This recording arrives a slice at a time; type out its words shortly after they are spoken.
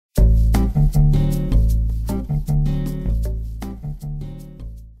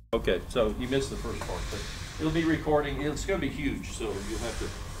Okay, so you missed the first part, but it'll be recording. It's going to be huge, so you'll have to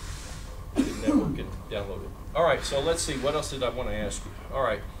network and download it. All right, so let's see. What else did I want to ask you? All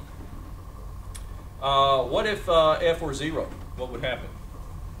right. What if f were 0? What would happen?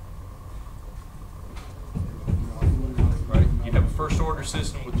 Right? You have a first order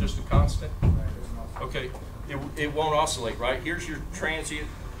system with just a constant. Okay, it won't oscillate, right? Here's your transient.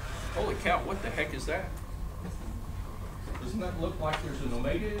 Holy cow, what the heck is that? Doesn't that look like there's an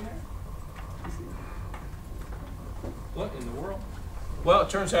omega in there? What in the world? Well, it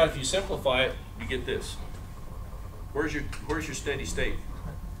turns out if you simplify it, you get this. Where's your steady state?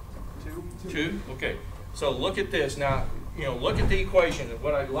 2? Okay. So look at this. Now, look at the equation. And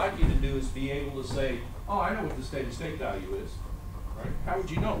what I'd like you to do is be able to say, oh, I know what the steady state value is. Right? How would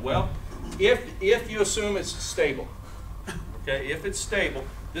you know? Well, if you assume it's stable, okay, if it's stable,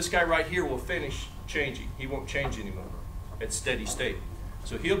 this guy right here will finish changing. He won't change anymore at steady state.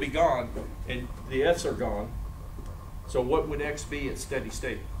 So he'll be gone, and the f's are gone. So what would x be at steady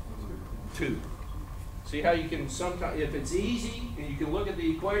state? 2. See how you can sometimes, if it's easy and you can look at the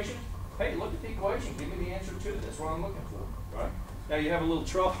equation, hey, look at the equation, give me the answer 2. That's what I'm looking for, right? Now you have a little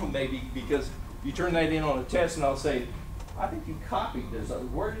trouble maybe because you turn that in on a test and I'll say, I think you copied this.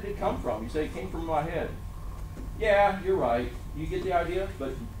 Where did it come from? You say it came from my head. Yeah, you're right. You get the idea?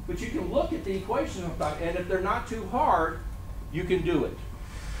 But you can look at the equation sometimes, and if they're not too hard, you can do it.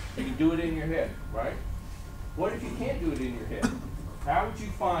 You can do it in your head, right? What if you can't do it in your head? How would you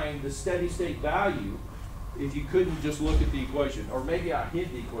find the steady state value if you couldn't just look at the equation? Or maybe I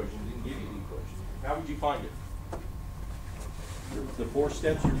hid the equation, didn't give you the equation. How would you find it? The 4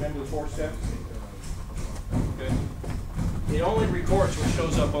 steps, you remember the 4 steps? Okay. It only records what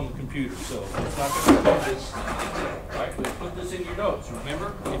shows up on the computer, so it's not going to record this. Right? But put this in your notes.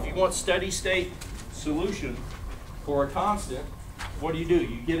 Remember, if you want steady state solution for a constant, what do?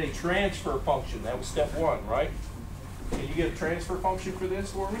 You get a transfer function. That was step 1, right? Can you get a transfer function for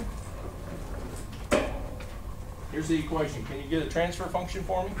this for me? Here's the equation. Can you get a transfer function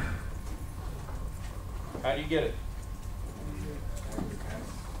for me? How do you get it?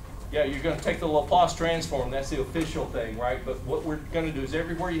 Yeah, you're going to take the Laplace transform. That's the official thing, right? But what we're going to do is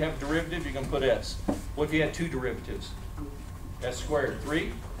everywhere you have a derivative, you're going to put s. What if you had 2 derivatives? S squared.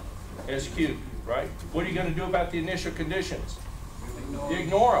 3, s cubed, right? What are you going to do about the initial conditions? You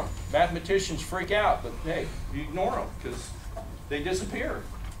ignore them. Mathematicians freak out, but hey, you ignore them because they disappear.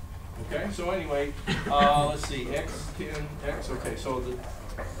 Okay, so anyway, let's see, x, 10, x, okay, so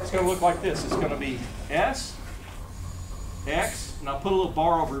it's going to look like this. It's going to be s, x, and I'll put a little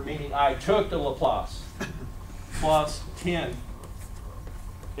bar over it, meaning I took the Laplace, plus 10x,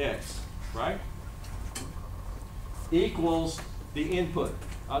 right? Equals the input.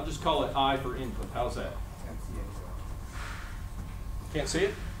 I'll just call it I for input. How's that? Can't see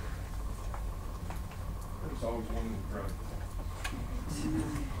it? There's always one in the front.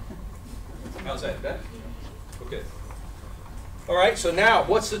 How's that? Better? Okay. All right, so now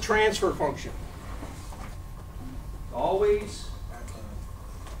what's the transfer function? Always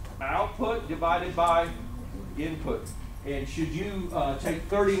output divided by input. And should you take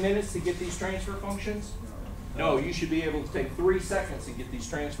 30 minutes to get these transfer functions? No, you should be able to take 3 seconds to get these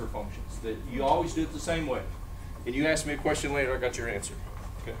transfer functions. That you always do it the same way. And you ask me a question later, I got your answer.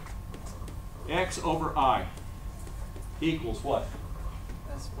 Okay. X over I equals what?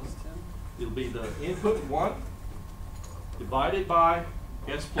 S plus 10. It'll be the input 1 divided by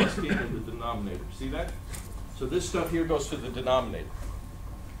s plus 10 in the denominator. See that? So this stuff here goes to the denominator.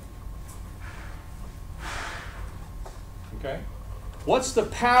 Okay. What's the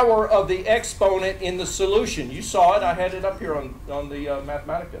power of the exponent in the solution? You saw it. I had it up here on the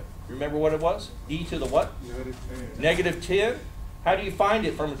Mathematica. Remember what it was? E to the what? Negative 10. How do you find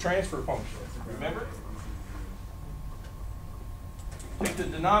it from a transfer function? Remember? Take the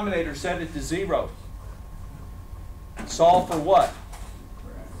denominator, set it to 0. Solve for what?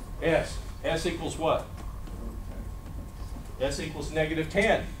 S. S equals what? S equals negative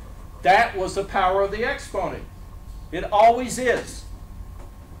 10. That was the power of the exponent. It always is.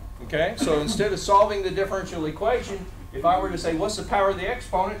 Okay? So instead of solving the differential equation, if I were to say, what's the power of the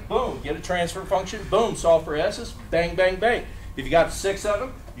exponent? Boom, get a transfer function. Boom, solve for s's. Bang, bang, bang. If you got 6 of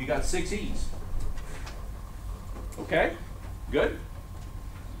them, you got 6 e's. Okay? Good?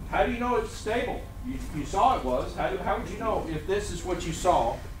 How do you know it's stable? You saw it was. How would you know if this is what you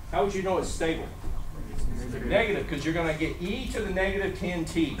saw? How would you know it's stable? Negative, because you're going to get e to the negative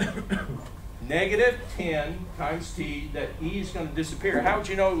 10t. Negative 10 times t, that e is going to disappear. How would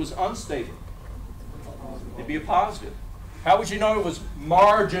you know it was unstable? It'd be a positive. How would you know it was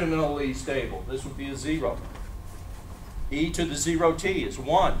marginally stable? This would be a 0. E to the 0t is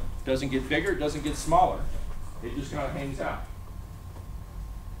 1. Doesn't get bigger, doesn't get smaller. It just kind of hangs out.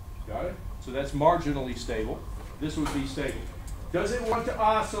 Got it? So that's marginally stable. This would be stable. Does it want to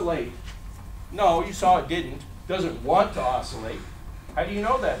oscillate? No, you saw it didn't. Doesn't want to oscillate. How do you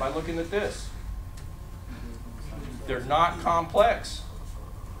know that? By looking at this. They're not complex.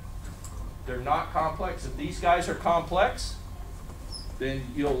 They're not complex. If these guys are complex, then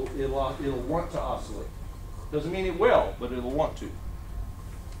it'll want to oscillate. Doesn't mean it will, but it'll want to.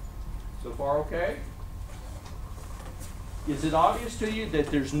 So far, okay? Is it obvious to you that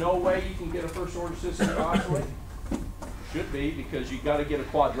there's no way you can get a first order system to oscillate? Should be, because you've got to get a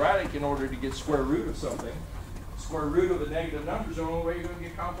quadratic in order to get square root of something. Square root of a negative number is the only way you're going to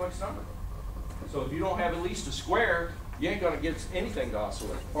get a complex number. So if you don't have at least a square, you ain't going to get anything to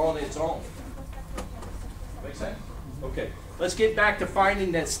oscillate on its own. Make sense? Okay. Let's get back to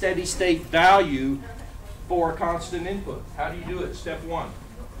finding that steady state value for a constant input. How do you do it? Step 1.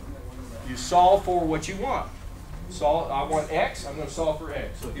 You solve for what you want. I want x, I'm going to solve for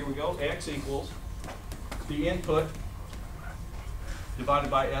x. So here we go. X equals the input divided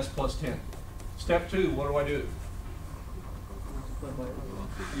by s plus 10. Step 2, what do I do?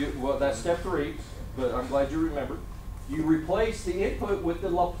 Well, that's step 3, but I'm glad you remembered. You replace the input with the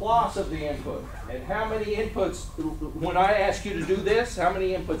Laplace of the input. And how many inputs, when I ask you to do this, how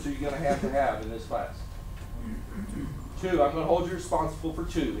many inputs are you going to have in this class? 2. I'm going to hold you responsible for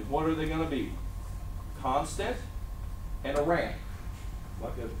 2. And what are they going to be? Constant and a ramp.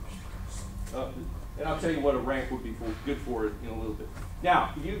 And I'll tell you what a ramp would be good for it in a little bit.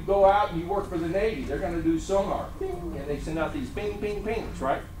 Now, you go out and you work for the Navy. They're going to do sonar. Bing, and they send out these ping, ping, pings,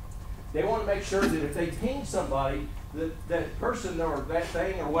 right? They want to make sure that if they ping somebody, that person or that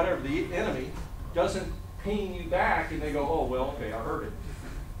thing or whatever, the enemy, doesn't ping you back and they go, oh, well, okay, I heard it.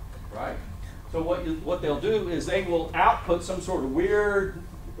 Right? So what they'll do is they will output some sort of weird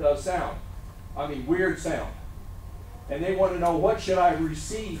sound. Weird sound. And they want to know, what should I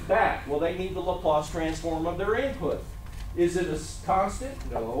receive back? Well, they need the Laplace transform of their input. Is it a constant?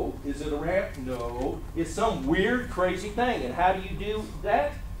 No. Is it a ramp? No. It's some weird, crazy thing. And how do you do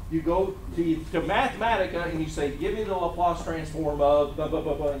that? You go to Mathematica and you say, give me the Laplace transform of blah, blah,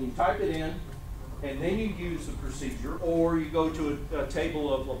 blah, blah, and you type it in, and then you use the procedure, or you go to a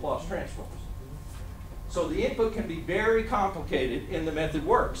table of Laplace transforms. So the input can be very complicated, and the method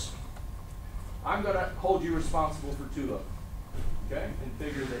works. I'm going to hold you responsible for 2 of them, okay? And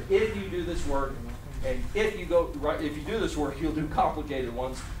figure that if you do this work, and if you do this work, you'll do complicated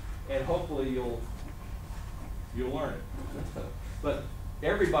ones, and hopefully you'll learn it. But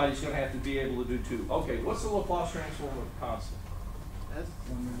everybody's going to have to be able to do 2. Okay, what's the Laplace transform of a constant? S.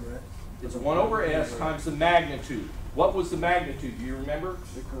 1 over S. It's 1 over s times the magnitude. What was the magnitude? Do you remember?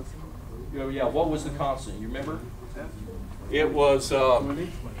 The constant. Yeah, what was the constant? You remember? F. It was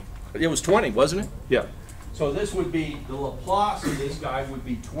 20. It was 20, wasn't it? Yeah. So this would be, the Laplace of this guy would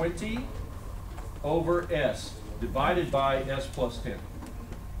be 20 over s divided by s plus 10.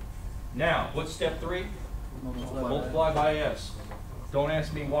 Now, what's step 3? Multiply by s. Don't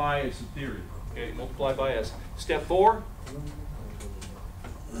ask me why, it's a theory. Okay, multiply by s. Step 4,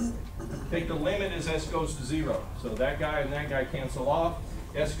 take the limit as s goes to 0. So that guy and that guy cancel off.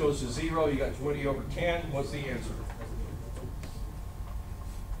 S goes to 0, you got 20 over 10. What's the answer?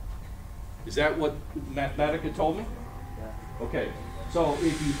 Is that what Mathematica told me? Yeah. Okay. So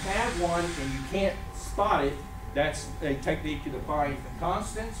if you have one and you can't spot it, that's a technique to find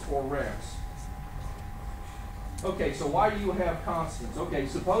constants or ramps. Okay, so why do you have constants? Okay,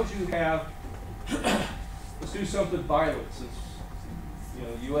 suppose you have, let's do something violent since,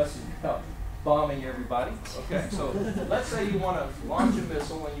 the U.S. is bombing everybody. Okay, so let's say you want to launch a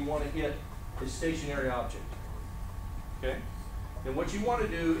missile and you want to hit a stationary object. Okay? And what you want to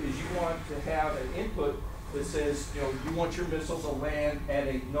do is you want to have an input that says, you want your missile to land at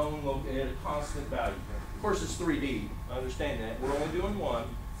a known at a constant value. Of course, it's 3D. I understand that. We're only doing one,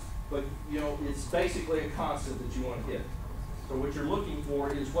 but it's basically a constant that you want to hit. So what you're looking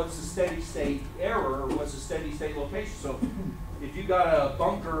for is what's the steady state error, or what's the steady state location. So if you got a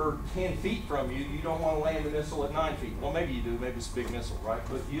bunker 10 feet from you, you don't want to land the missile at 9 feet. Well, maybe you do. Maybe it's a big missile, right?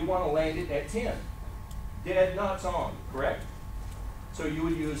 But you want to land it at 10. Dead nuts on, correct? So you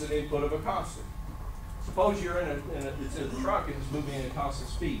would use an input of a constant. Suppose you're it's a truck and it's moving at a constant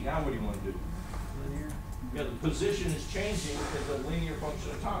speed. Now what do you want to do? Linear. Yeah, the position is changing as a linear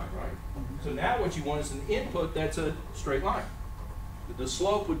function of time, right? So now what you want is an input that's a straight line. The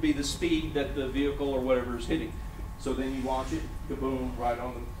slope would be the speed that the vehicle or whatever is hitting. So then you launch it, kaboom, right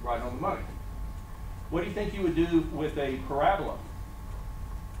on the money. What do you think you would do with a parabola?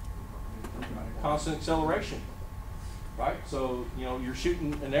 Constant acceleration, right? So, you know, you're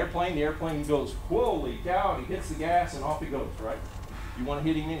shooting an airplane, the airplane goes, holy cow, and he hits the gas and off he goes, right? You want to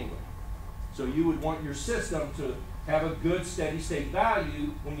hit him anyway. So you would want your system to have a good steady state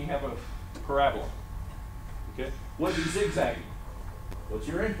value when you have a parabola. Okay? What is zigzagging? What's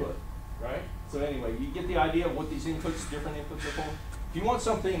your input, right? So anyway, you get the idea of what these inputs, different inputs are for. If you want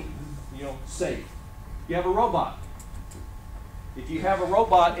something, you know, safe, you have a robot. If you have a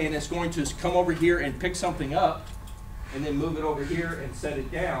robot and it's going to come over here and pick something up and then move it over here and set it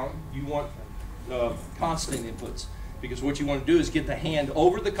down, you want constant inputs. Because what you want to do is get the hand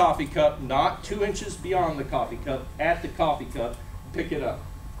over the coffee cup, not 2 inches beyond the coffee cup, at the coffee cup, pick it up.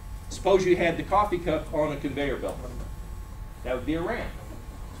 Suppose you had the coffee cup on a conveyor belt. That would be a ramp.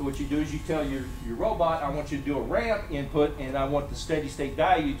 So what you do is you tell your robot, I want you to do a ramp input, and I want the steady state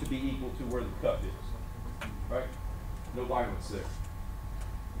value to be equal to where the cup is. Right? No violence there.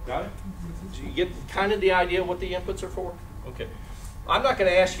 Got it? So you get kind of the idea of what the inputs are for? Okay. I'm not going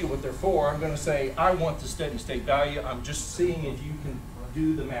to ask you what they're for. I'm going to say, I want the steady state value. I'm just seeing if you can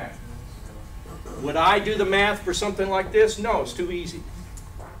do the math. Would I do the math for something like this? No, it's too easy.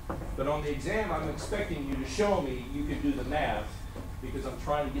 But on the exam, I'm expecting you to show me you can do the math because I'm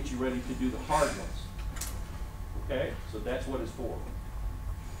trying to get you ready to do the hard ones. Okay? So that's what it's for.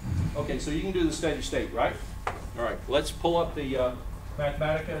 Okay, so you can do the steady state, right? All right, let's pull up the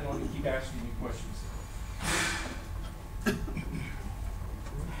Mathematica and let me keep asking you questions.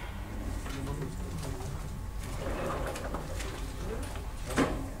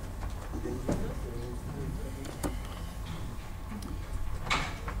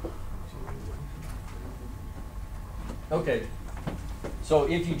 Okay, so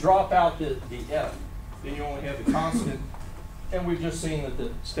if you drop out the F, then you only have the constant, and we've just seen that the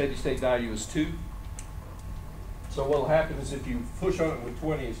steady state value is 2. So what will happen is if you push on it with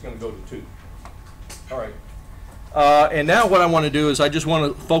 20, it's going to go to 2. All right. And now what I want to do is I just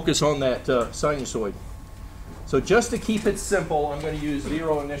want to focus on that sinusoid. So just to keep it simple, I'm going to use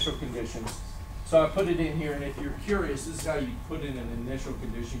 0 initial conditions. So I put it in here, and if you're curious, this is how you put in an initial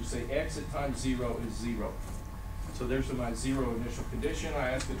condition. You say x at times 0 is 0. So there's my 0 initial condition. I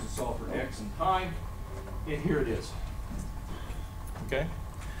ask it to solve for x and time, and here it is. Okay?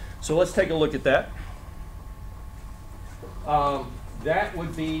 So let's take a look at that. That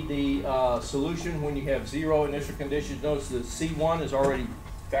would be the solution when you have 0 initial conditions. Notice the C1 is already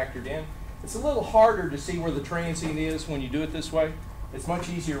factored in. It's a little harder to see where the transient is when you do it this way. It's much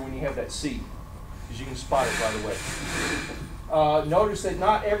easier when you have that C, because you can spot it right away. Notice that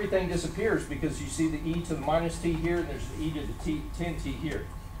not everything disappears because you see the e to the minus t here, and there's the e to the 10t here.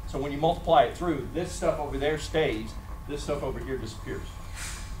 So when you multiply it through, this stuff over there stays, this stuff over here disappears.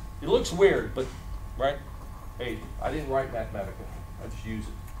 It looks weird, but, right? Hey, I didn't write Mathematica. I just use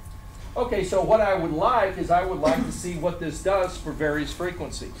it. Okay, so what I would like is I would like to see what this does for various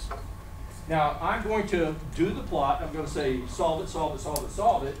frequencies. Now, I'm going to do the plot. I'm going to say solve it, solve it, solve it,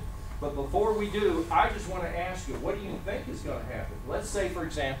 solve it. But before we do, I just want to ask you, what do you think is going to happen? Let's say, for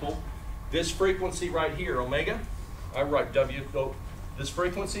example, this frequency right here, omega, I write W, this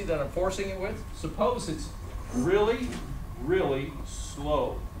frequency that I'm forcing it with, suppose it's really, really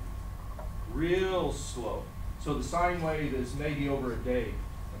slow. Real slow. So the sine wave is maybe over a day.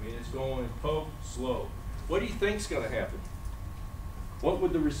 I mean, it's going slow. What do you think is going to happen? What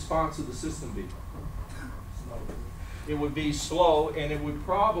would the response of the system be? It would be slow, and it would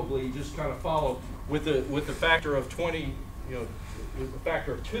probably just kind of follow with the factor of 20, you know, with the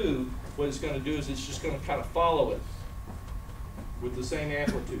factor of 2. What it's going to do is it's just going to kind of follow it with the same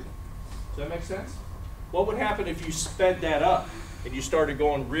amplitude. Does that make sense? What would happen if you sped that up and you started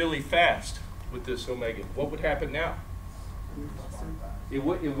going really fast with this omega? What would happen now? It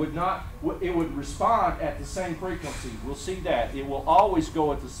would respond at the same frequency. We'll see that. It will always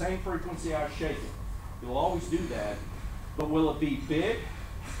go at the same frequency I shake it. It will always do that. But will it be big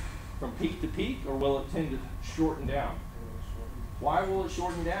from peak to peak, or will it tend to shorten down? Why will it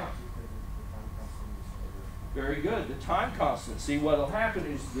shorten down? Very good. The time constant. See, what will happen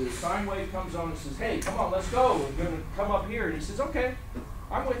is the sine wave comes on and says, hey, come on, let's go. We're going to come up here. And he says, okay,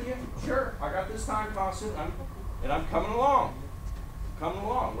 I'm with you. Sure, I got this time constant, and I'm coming along. Coming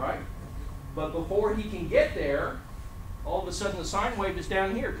along, right? But before he can get there, all of a sudden the sine wave is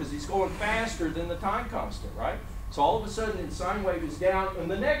down here because he's going faster than the time constant, right? So all of a sudden the sine wave is down on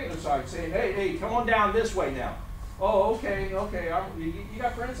the negative side, saying, hey, come on down this way now. Oh, okay, you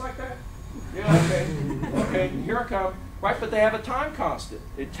got friends like that? Yeah, okay, here I come. Right, but they have a time constant.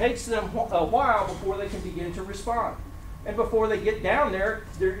 It takes them a while before they can begin to respond. And before they get down there,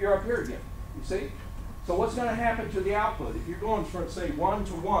 you're up here again. You see? So what's going to happen to the output? If you're going from, say, 1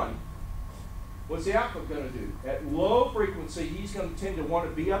 to 1, what's the output going to do? At low frequency, he's going to tend to want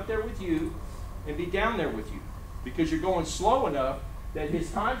to be up there with you and be down there with you, because you're going slow enough that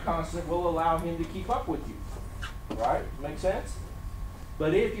his time constant will allow him to keep up with you. Right? Make sense?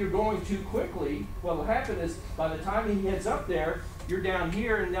 But if you're going too quickly, what will happen is by the time he heads up there, you're down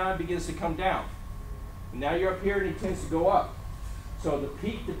here and now it begins to come down. And now you're up here and he tends to go up. So the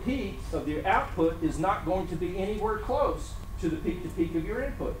peak to peak of the output is not going to be anywhere close to the peak to peak of your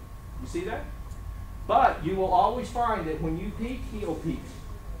input. You see that? But you will always find that when you peak, he'll peak.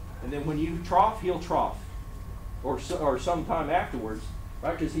 And then when you trough, he'll trough. Or sometime afterwards,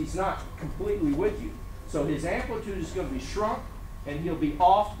 right? Because he's not completely with you. So his amplitude is going to be shrunk and he'll be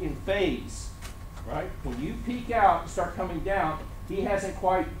off in phase, right? When you peak out and start coming down, he hasn't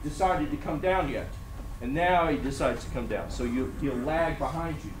quite decided to come down yet. And now he decides to come down. So he'll lag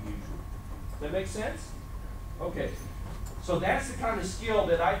behind you usually. Does that make sense? Okay. So that's the kind of skill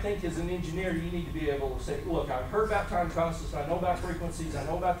that I think as an engineer you need to be able to say, look, I've heard about time constants, I know about frequencies, I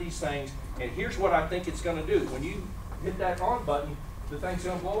know about these things, and here's what I think it's going to do. When you hit that on button, the thing's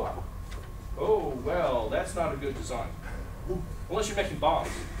going to blow up. Oh, well, that's not a good design. Unless you're making bombs,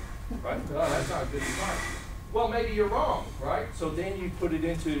 right? Oh, that's not a good design. Well, maybe you're wrong, right? So then you put it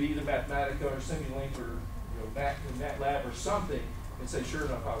into either Mathematica or Simulink or MATLAB or something and say, sure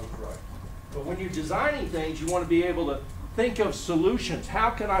enough, I was right. But when you're designing things, you want to be able to think of solutions. How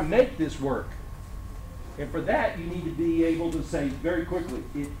can I make this work? And for that, you need to be able to say very quickly,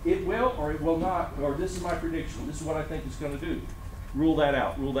 it will or it will not, or this is my prediction. This is what I think it's going to do. Rule that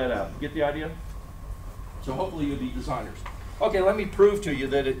out. Rule that out. Get the idea? So hopefully you'll be designers. Okay, let me prove to you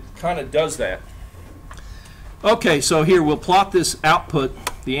that it kind of does that. Okay, so here we'll plot this output,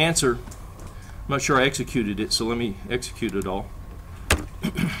 the answer. I'm not sure I executed it, so let me execute it all.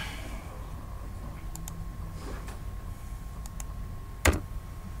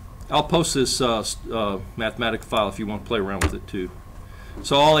 I'll post this Mathematica file if you want to play around with it too.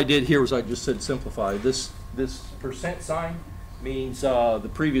 So all I did here was I just said simplify. This percent sign means the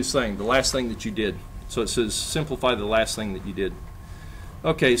previous thing, the last thing that you did. So it says simplify the last thing that you did.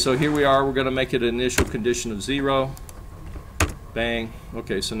 Okay, so here we are. We're going to make it an initial condition of 0. Bang.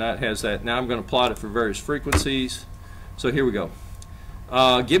 Okay, so now it has that. Now I'm going to plot it for various frequencies. So here we go.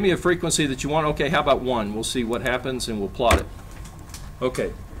 Give me a frequency that you want. Okay, how about 1? We'll see what happens and we'll plot it.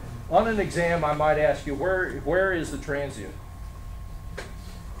 Okay. On an exam, I might ask you, where is the transient?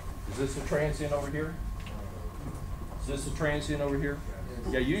 Is this the transient over here? Is this the transient over here?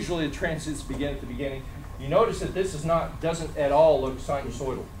 Yeah, usually the transients begin at the beginning. You notice that this is doesn't at all look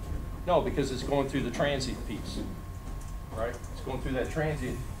sinusoidal. No, because it's going through the transient piece. Right? It's going through that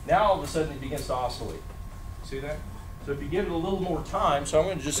transient. Now all of a sudden it begins to oscillate. See that? So if you give it a little more time, so I'm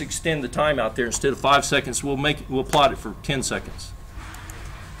going to just extend the time out there. Instead of 5 seconds, we'll plot it for 10 seconds.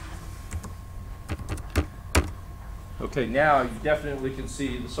 Okay, now you definitely can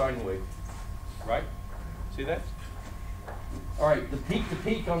see the sine wave. Right? See that? All right, the peak to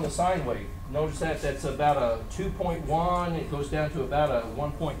peak on the sine wave. Notice that's about a 2.1. It goes down to about a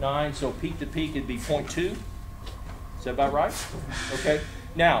 1.9. So peak to peak it'd be 0.2. Is that about right? Okay.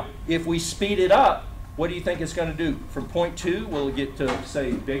 Now, if we speed it up, what do you think it's going to do? From 0.2, will it get to,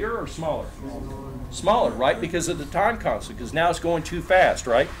 say, bigger or smaller? Smaller, right? Because of the time constant, because now it's going too fast,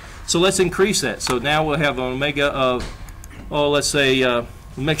 right? So let's increase that. So now we'll have an omega of, oh, let's say,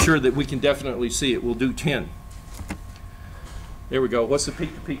 make sure that we can definitely see it. We'll do 10. There we go. What's the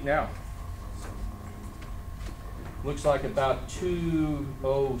peak to peak now? Looks like about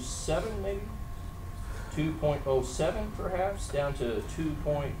 207 maybe? 2.07 perhaps, down to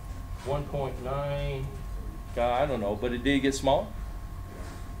 1.9. God, I don't know, but it did get small?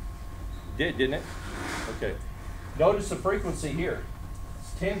 It did, didn't it? Okay. Notice the frequency here.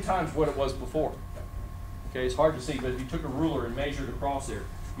 It's 10 times what it was before. Okay, it's hard to see, but if you took a ruler and measured across there,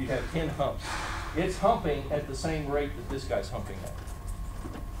 you'd have 10 humps. It's humping at the same rate that this guy's humping at.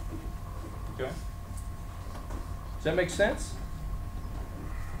 Okay? Does that make sense?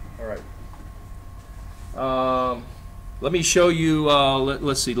 All right. Let me show you,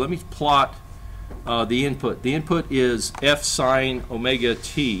 let's see, let me plot the input. The input is f sine omega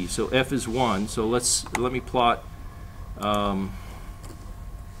t, so f is 1. So let me plot,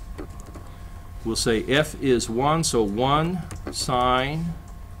 we'll say f is 1, so 1 sine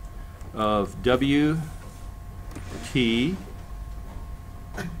of w t.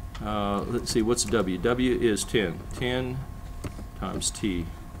 Let's see, what's w? W is 10. 10 times t.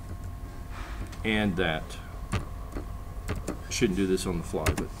 And that. I shouldn't do this on the fly,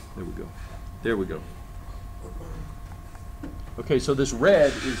 but there we go. There we go. Okay, so this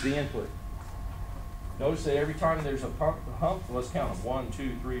red is the input. Notice that every time there's a hump, let's count them. 1,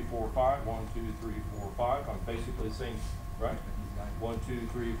 2, 3, 4, 5. 1, 2, 3, 4, 5. I'm basically saying, right? 1, 2,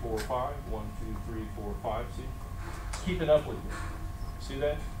 3, 4, 5. 1, 2, 3, 4, 5. See? It's keeping up with me. See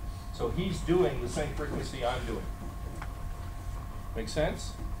that? So he's doing the same frequency I'm doing. Make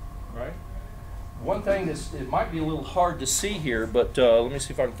sense? Right? One thing that's, it might be a little hard to see here, but let me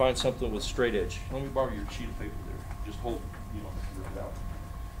see if I can find something with straight edge. Let me borrow your sheet of paper there. Just hold it. You don't have to rip it out.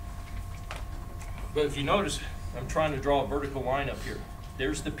 But if you notice, I'm trying to draw a vertical line up here.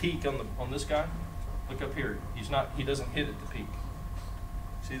 There's the peak on this guy. Look up here. He doesn't hit at the peak.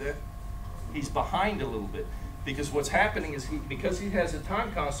 See that? He's behind a little bit. Because what's happening is because he has a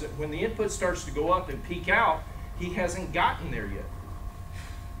time constant, when the input starts to go up and peak out, he hasn't gotten there yet.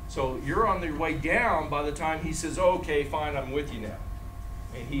 So you're on your way down by the time he says, oh, okay, fine, I'm with you now.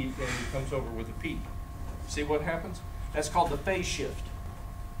 And he comes over with a peak. See what happens? That's called the phase shift.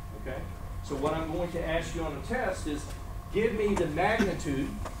 Okay? So what I'm going to ask you on the test is, give me the magnitude,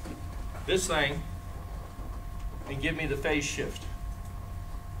 this thing, and give me the phase shift.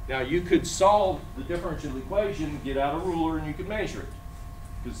 Now you could solve the differential equation, get out a ruler, and you could measure it,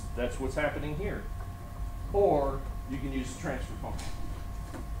 because that's what's happening here. Or you can use the transfer function.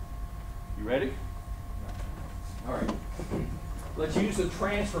 You ready? All right. Let's use the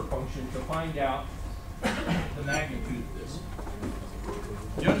transfer function to find out the magnitude of this.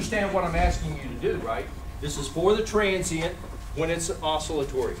 You understand what I'm asking you to do, right? This is for the transient when it's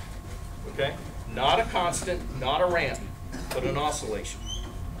oscillatory. Okay? Not a constant, not a ramp, but an oscillation.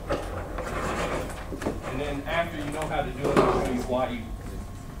 And then after you know how to do it, I'll show you why you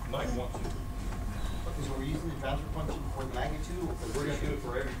might want to. Okay, so we're using the transfer function for the magnitude, or for the We're going to do it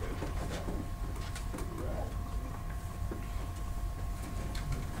for everything.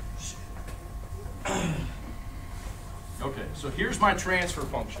 Okay, so here's my transfer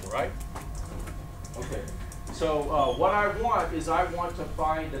function, right? Okay, so what I want is I want to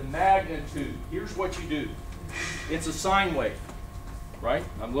find the magnitude. Here's what you do. It's a sine wave, right?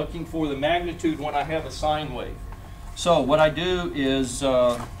 I'm looking for the magnitude when I have a sine wave. So what I do is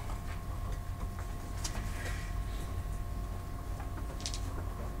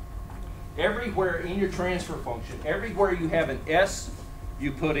everywhere in your transfer function, everywhere you have an S,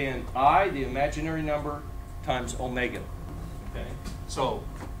 you put in I, the imaginary number, times omega. Okay? So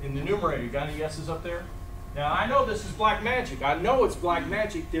in the numerator, you got any S's up there? Now I know this is black magic. I know it's black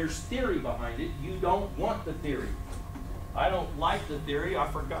magic. There's theory behind it. You don't want the theory. I don't like the theory. I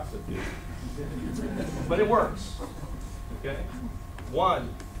forgot the theory. But it works. Okay?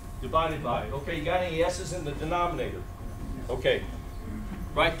 1 divided by, okay, you got any S's in the denominator? Okay.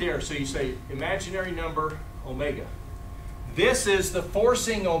 Right there. So you say imaginary number omega. This is the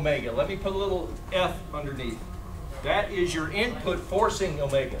forcing omega. Let me put a little F underneath. That is your input forcing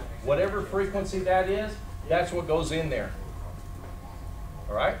omega. Whatever frequency that is, that's what goes in there.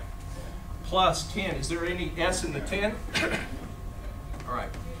 All right? Plus 10. Is there any S in the 10? All right.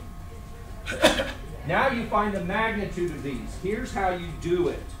 Now you find the magnitude of these. Here's how you do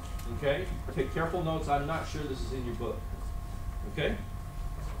it. Okay? Take careful notes. I'm not sure this is in your book. Okay?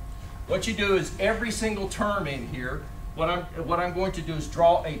 What you do is every single term in here, what I'm going to do is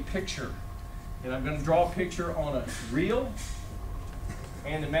draw a picture. And I'm going to draw a picture on a real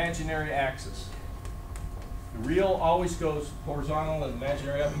and imaginary axis. The real always goes horizontal and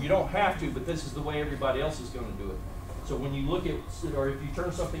imaginary up. You don't have to, but this is the way everybody else is going to do it. So when you look at, or if you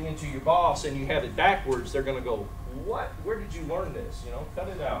turn something into your boss and you have it backwards, they're going to go, what? Where did you learn this? You know, cut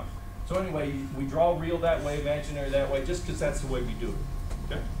it out. So anyway, we draw real that way, imaginary that way, just because that's the way we do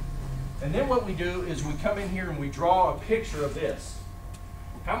it. Okay? And then what we do is we come in here and we draw a picture of this.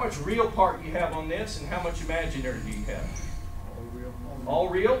 How much real part you have on this and how much imaginary do you have? all real. All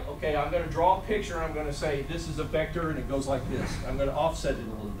real? Okay, I'm going to draw a picture and I'm going to say this is a vector and it goes like this. I'm going to offset it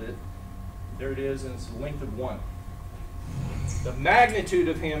a little bit. There it is, and it's the length of 1. The magnitude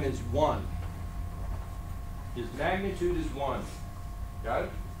of him is 1. His magnitude is 1. Got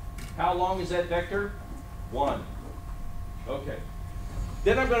it? How long is that vector? 1. Okay.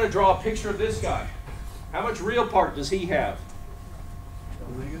 Then I'm going to draw a picture of this guy. How much real part does he have?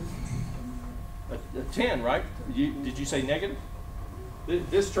 A 10, right? Did you say negative?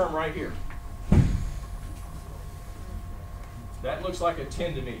 This term right here. That looks like a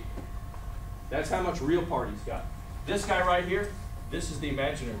 10 to me. That's how much real part he's got. This guy right here, this is the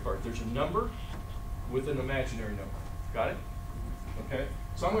imaginary part. There's a number with an imaginary number. Got it? Okay?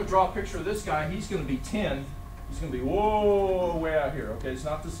 So I'm going to draw a picture of this guy. He's going to be 10. He's going to be, whoa, way out here. Okay, it's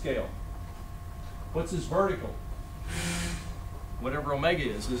not the scale. What's his vertical? Whatever omega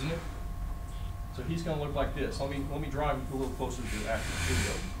is, isn't it? So he's going to look like this. Let me draw him a little closer to the actual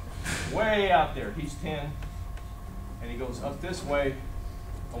video. way out there. He's 10, and he goes up this way,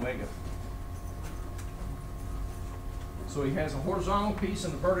 omega. So he has a horizontal piece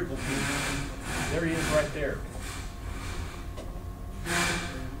and a vertical piece. There he is right there.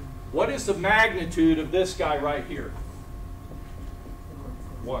 What is the magnitude of this guy right here?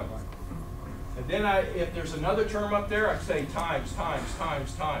 1. And then if there's another term up there, I say times, times,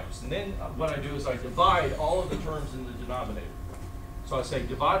 times, times. And then what I do is I divide all of the terms in the denominator. So I say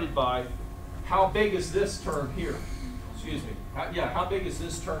divided by, how big is this term here? Excuse me. How big is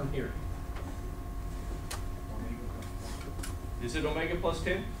this term here? Is it omega plus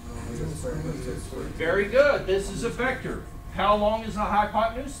 10? Very good. This is a vector. How long is the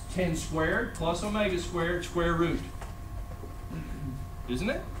hypotenuse? 10 squared plus omega squared square root. Isn't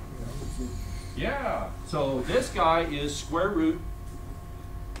it? Yeah. So this guy is square root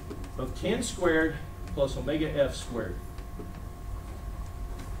of 10 squared plus omega f squared.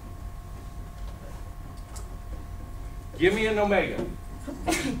 Give me an omega.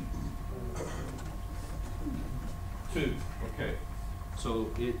 2. Okay. So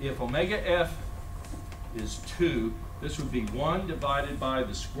if omega f is 2, this would be 1 divided by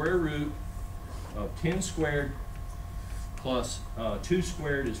the square root of 10 squared plus 2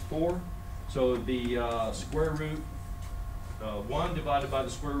 squared is 4. So the square root, 1 divided by the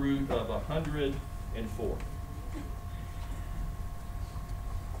square root of 104.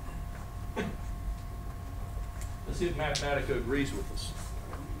 Let's see if Mathematica agrees with us.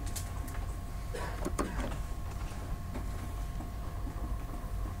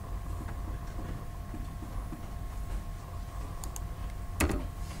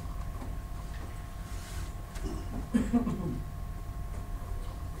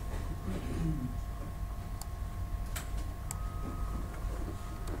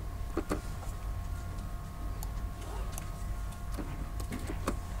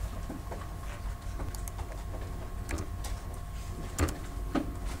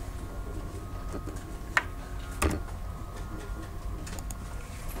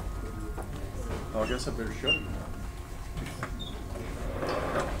 I guess I better show you now.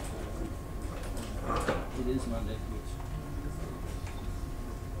 It is Monday.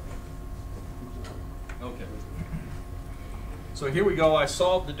 Okay. So here we go. I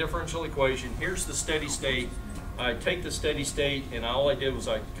solved the differential equation. Here's the steady state. I take the steady state, and all I did was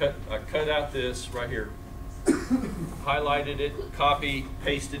I cut out this right here, highlighted it, copy,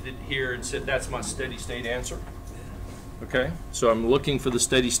 pasted it here, and said that's my steady state answer. Okay. So I'm looking for the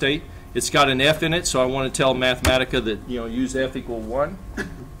steady state. It's got an f in it, so I want to tell Mathematica that, use f equal 1.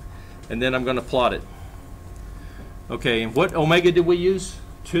 And then I'm going to plot it. Okay, and what omega did we use?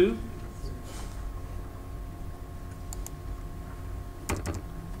 2?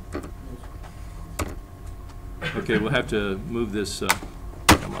 Okay, we'll have to move this,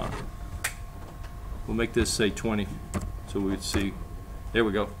 come on. We'll make this say 20, so we would see. There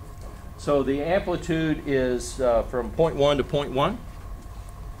we go. So the amplitude is from 0.1 to 0.1.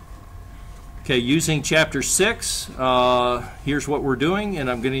 Okay, using chapter 6, here's what we're doing, and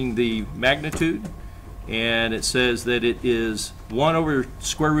I'm getting the magnitude, and it says that it is 1 over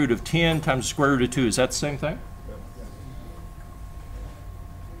square root of 10 times square root of 2. Is that the same thing?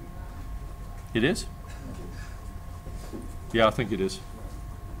 It is? Yeah, I think it is.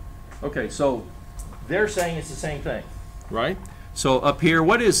 Okay, so they're saying it's the same thing, right? So up here,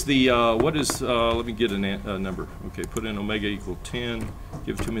 what is the, let me get a number. Okay, put in omega equal 10,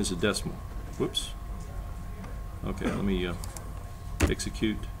 give it to me as a decimal. Whoops. Okay, let me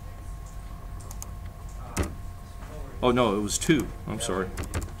execute. Oh, no, it was 2. I'm sorry.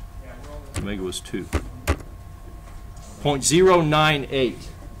 Omega was 2. 0.098.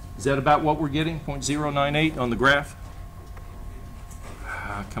 Is that about what we're getting? 0.098 on the graph?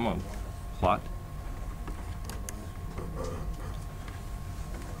 Come on, plot.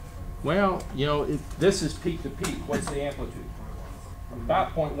 Well, this is peak to peak. What's the amplitude?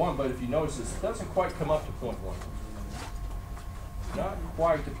 About 0.1, but if you notice, this doesn't quite come up to 0.1. Not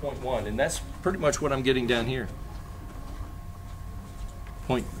quite to 0.1, and that's pretty much what I'm getting down here.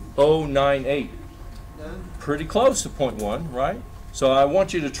 0.098. Pretty close to 0.1, right? So I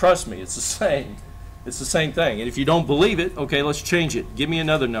want you to trust me. It's the same. It's the same thing. And if you don't believe it, okay, let's change it. Give me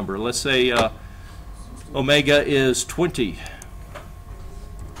another number. Let's say omega is 20.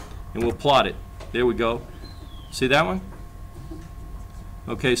 And we'll plot it. There we go. See that one?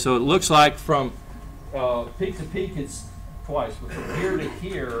 Okay, so it looks like from peak to peak it's twice, but from here to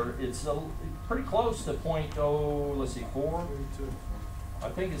here it's pretty close to 4. I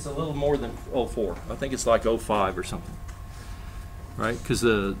think it's a little more than 0.4. I think it's like 0.5 or something, right? Because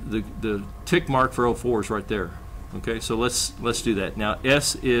the tick mark for 0.4 is right there. Okay, so let's do that. Now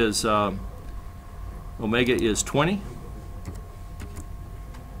S is omega is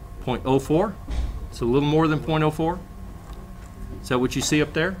 20.04. It's a little more than 0.04. Is that what you see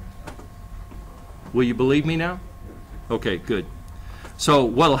up there? Will you believe me now? Okay, good. So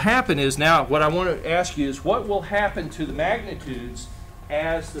what will happen is now, what I want to ask you is what will happen to the magnitudes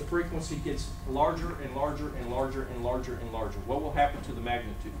as the frequency gets larger and larger and larger and larger and larger? What will happen to the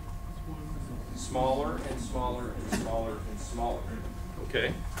magnitude? Smaller and smaller and smaller and smaller.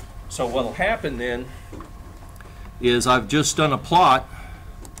 Okay? So what will happen then is I've just done a plot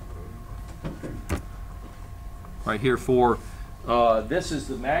right here for this is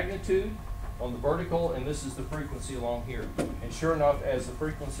the magnitude on the vertical, and this is the frequency along here. And sure enough, as the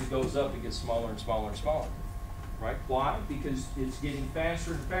frequency goes up, it gets smaller and smaller and smaller. Right? Why? Because it's getting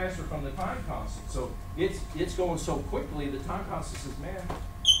faster and faster from the time constant. So it's going so quickly, the time constant says, man,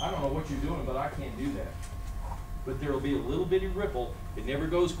 I don't know what you're doing, but I can't do that. But there will be a little bitty ripple. It never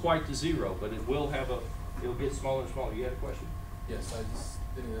goes quite to zero, but it will have it'll get smaller and smaller. You had a question? Yes, I just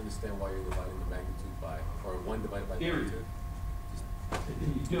didn't understand why you're dividing the magnitude by, or 1 divided by magnitude.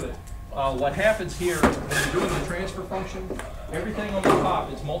 You do it. What happens here when you're doing the transfer function, everything on the top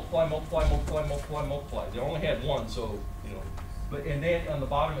is multiply, multiply, multiply, multiply, multiply. They only had one, so, you know. And then on the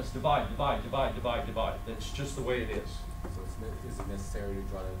bottom it's divide, divide, divide, divide, divide. That's just the way it is. So is it necessary to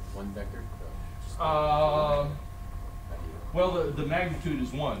draw one vector? Well, the magnitude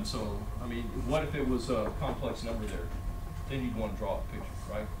is 1, so, I mean, what if it was a complex number there? Then you'd want to draw a picture,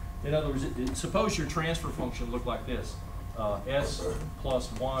 right? In other words, suppose your transfer function looked like this. S plus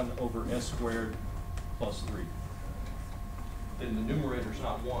 1 over S squared plus 3. Then the numerator's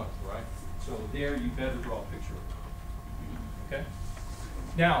not 1, right? So there you better draw a picture of it. Okay?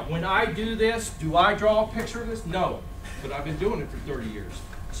 Now, when I do this, do I draw a picture of this? No. But I've been doing it for 30 years.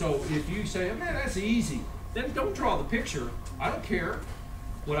 So if you say, oh, man, that's easy, then don't draw the picture. I don't care.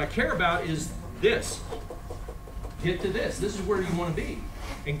 What I care about is this. Get to this. This is where you want to be.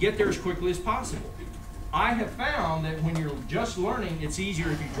 And get there as quickly as possible. I have found that when you're just learning, it's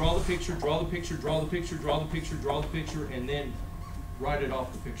easier if you draw the picture, draw the picture, draw the picture, draw the picture, draw the picture, and then write it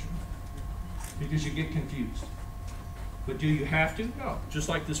off the picture. Because you get confused. But do you have to? No. Just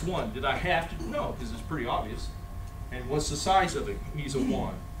like this one. Did I have to? No, because it's pretty obvious. And what's the size of it? He's a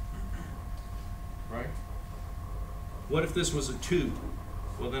 1. Right? What if this was a 2?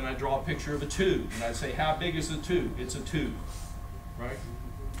 Well, then I draw a picture of a 2. And I say, how big is a 2? It's a 2. Right?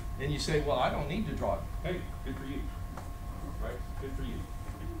 And you say, well, I don't need to draw it. Hey, good for you. Right? Good for you.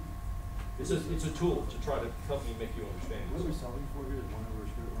 It's a tool to try to help me make you understand. What are we solving for here?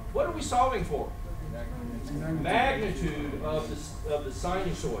 What are we solving for? Magnitude of the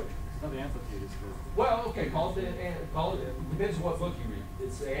sinusoid. Not the amplitude. Well, okay, call it depends on what book you read.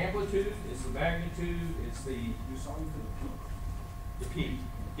 It's the amplitude, it's the magnitude, it's the... You're solving for the peak. The peak.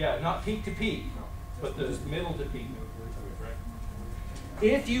 Yeah, not peak to peak, but the middle to peak.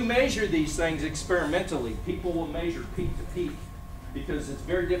 If you measure these things experimentally, people will measure peak to peak because it's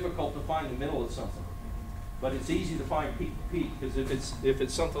very difficult to find the middle of something. But it's easy to find peak to peak because if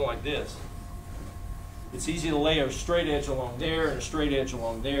it's something like this, it's easy to lay a straight edge along there and a straight edge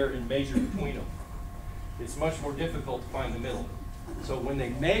along there and measure between them. It's much more difficult to find the middle. So when they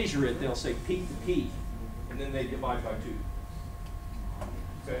measure it, they'll say peak to peak, and then they divide by 2.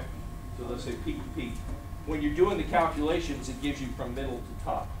 Okay? So they'll say peak to peak. When you're doing the calculations, it gives you from middle to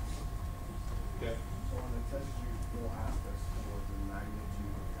top. Okay? So on the test, you will ask us for the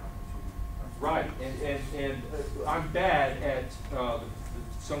magnitude of the amplitude. Right, and I'm bad at,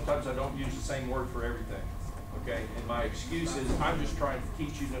 sometimes I don't use the same word for everything. Okay? And my excuse is I'm just trying to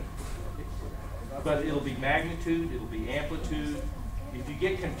teach you to, but it'll be magnitude, it'll be amplitude. If you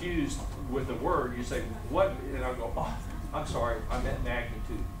get confused with a word, you say, what? And I'll go, oh, I'm sorry, I meant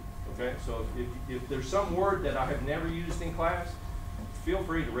magnitude. Okay, so if there's some word that I have never used in class, feel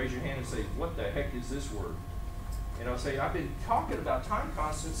free to raise your hand and say, what the heck is this word? And I'll say, I've been talking about time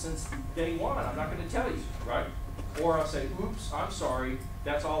constants since day 1. I'm not going to tell you, right? Or I'll say, oops, I'm sorry,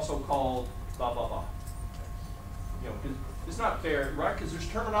 that's also called blah, blah, blah. You know, 'cause it's not fair, right? Because there's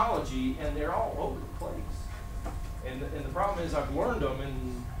terminology and they're all over the place. And the problem is I've learned them,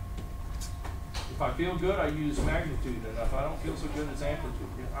 and if I feel good, I use magnitude, and if I don't feel so good, it's amplitude.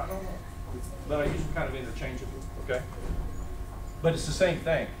 I don't know. But I use them kind of interchangeably, okay? But it's the same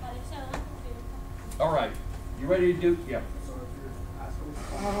thing. All right. You ready to do? Yeah. So if you're asking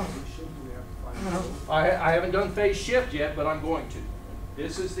what shift do we have to find? I haven't done phase shift yet, but I'm going to.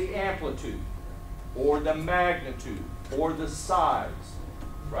 This is the amplitude, or the magnitude, or the size,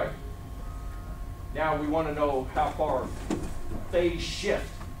 right? Now we want to know how far phase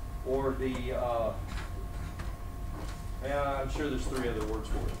shift, or the Yeah, I'm sure there's 3 other words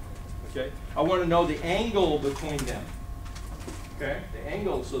for it. Okay? I want to know the angle between them. Okay? The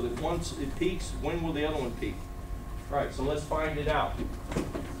angle, so that once it peaks, when will the other one peak? All right, so let's find it out.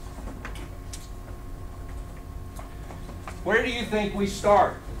 Where do you think we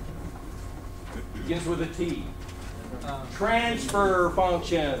start? Begins with a T. Transfer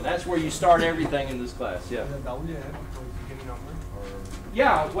function. That's where you start everything in this class. Yeah.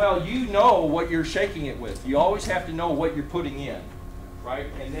 Yeah, well, you know what you're shaking it with. You always have to know what you're putting in, right?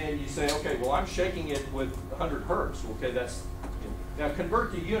 And then you say, okay, well, I'm shaking it with 100 hertz. Okay, that's, now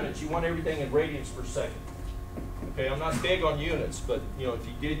convert to units. You want everything in radians per second. Okay, I'm not big on units, but if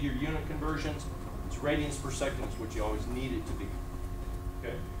you did your unit conversions, it's radians per second is what you always need it to be.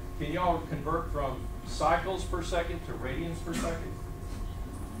 Okay, can y'all convert from cycles per second to radians per second?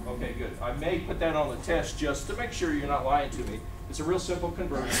 Okay, good. I may put that on the test just to make sure you're not lying to me. It's a real simple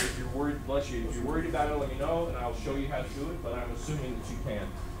conversion. If you're worried, bless you, if you're worried about it, let me know, and I'll show you how to do it, but I'm assuming that you can.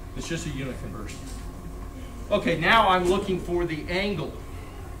 It's just a unit conversion. Okay, now I'm looking for the angle.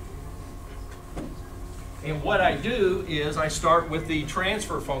 And what I do is I start with the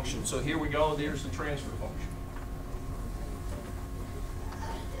transfer function. So here we go, there's the transfer function.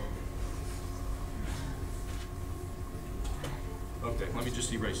 Okay, let me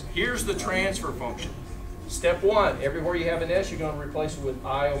just erase it. Here's the transfer function. Step 1, everywhere you have an S, you're going to replace it with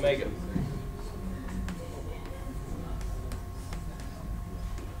I omega.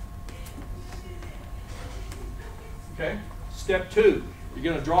 Okay? Step 2, you're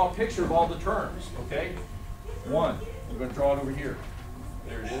going to draw a picture of all the terms. Okay? 1, you're going to draw it over here.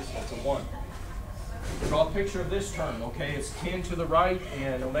 There it is, that's a 1. Draw a picture of this term. Okay, it's 10 to the right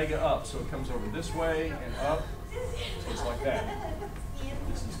and omega up. So it comes over this way and up. So it's like that.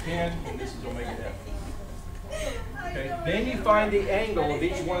 This is 10 and this is omega f. Okay. Then you find the angle of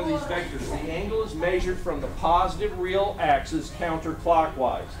each one of these vectors. The angle is measured from the positive real axis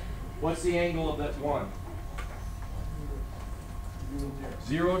counterclockwise. What's the angle of that one?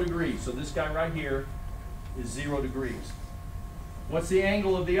 0 degrees. So this guy right here is 0 degrees. What's the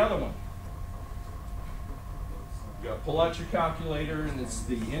angle of the other one? You got to pull out your calculator, and it's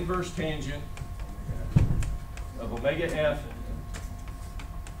the inverse tangent of omega f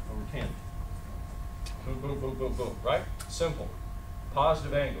over 10. Boom, boom, boom, boom, boom, right? Simple.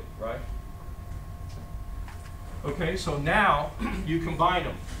 Positive angle, right? Okay, so now you combine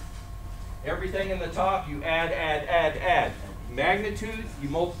them. Everything in the top, you add. Magnitude, you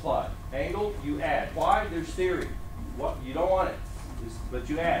multiply. Angle, you add. Why? There's theory. What? You don't want it, but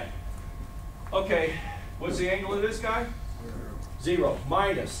you add. Okay, what's the angle of this guy? 0.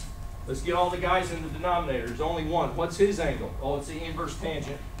 Minus. Let's get all the guys in the denominator. There's only one. What's his angle? Oh, it's the inverse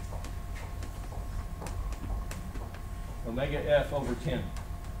tangent. Omega f over 10.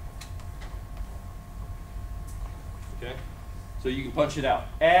 Okay? So you can punch it out.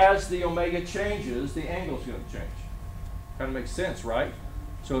 As the omega changes, the angle's going to change. Kind of makes sense, right?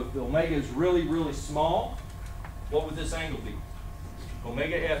 So if the omega is really, really small, what would this angle be?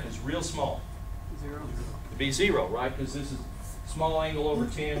 Omega f is real small. 0. It'd be 0, right? Because this is small angle over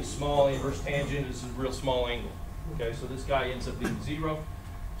 10, small inverse tangent. This is a real small angle. Okay, so this guy ends up being 0.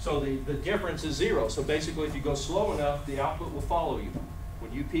 So the difference is 0. So basically, if you go slow enough, the output will follow you.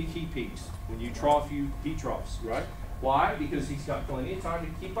 When you peak, he peaks. When you trough, he troughs, right? Why? Because he's got plenty of time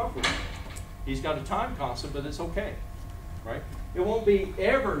to keep up with you. He's got a time constant, but it's okay, right? It won't be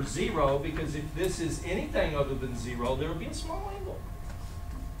ever 0, because if this is anything other than 0, there will be a small angle,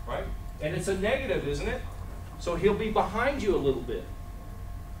 right? And it's a negative, isn't it? So he'll be behind you a little bit,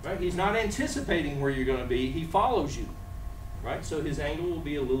 right? He's not anticipating where you're going to be. He follows you, right? So his angle will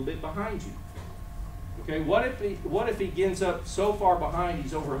be a little bit behind you. Okay, what if he ends up so far behind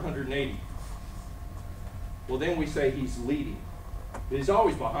he's over 180? Well, then we say he's leading. He's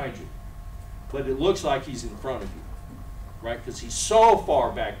always behind you, but it looks like he's in front of you, right? Because he's so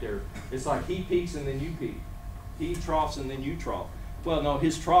far back there. It's like he peaks and then you peak. He troughs and then you trough. Well, no,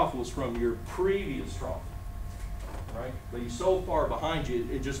 his trough was from your previous trough, right? But he's so far behind you,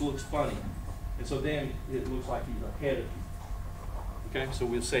 it just looks funny. And so then it looks like he's ahead of you. Okay, so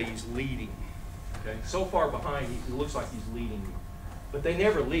we'll say he's leading. Okay, so far behind, it looks like he's leading you. But they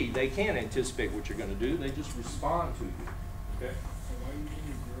never lead. They can't anticipate what you're going to do. They just respond to you. Okay?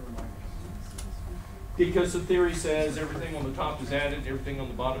 Because the theory says everything on the top is added, everything on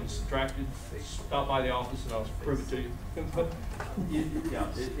the bottom is subtracted. Stop by the office and I'll prove it to you. Yeah,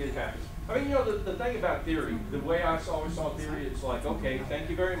 it happens. I mean, you know, the thing about theory, the way I always saw theory, it's like, okay, thank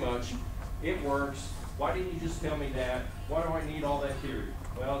you very much. It works. Why didn't you just tell me that? Why do I need all that theory?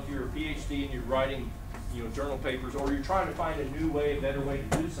 Well, if you're a PhD and you're writing, you know, journal papers, or you're trying to find a new way, a better way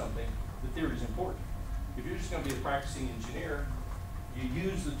to do something, the theory is important. If you're just going to be a practicing engineer, you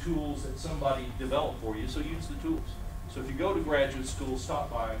use the tools that somebody developed for you, so use the tools. So if you go to graduate school, stop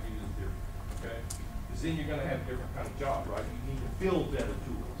by and do the theory, okay? Because then you're going to have a different kind of job, right? You need to build better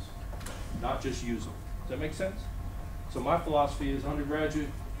tools, not just use them. Does that make sense? So my philosophy is, undergraduate,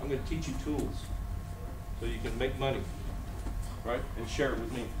 I'm going to teach you tools so you can make money, right? And share it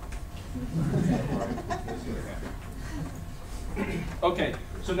with me. Okay,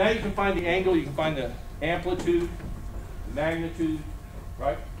 so now you can find the angle, you can find the amplitude, the magnitude,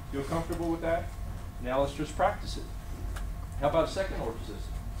 right? Feel comfortable with that? Now let's just practice it. How about a second order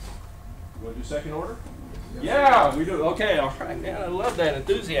system? You want to do second order? Yeah, we do. Okay, all right, man. I love that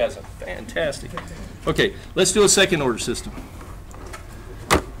enthusiasm. Fantastic. Okay, let's do a second order system.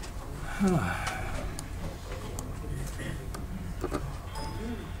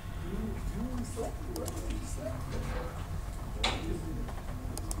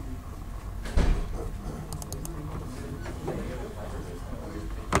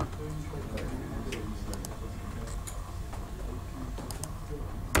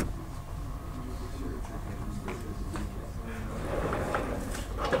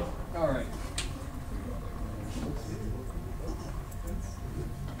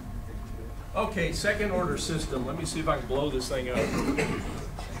 Okay, second order system. Let me see if I can blow this thing up.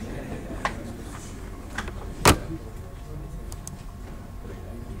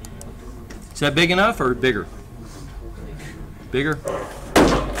 Is that big enough or bigger? Bigger?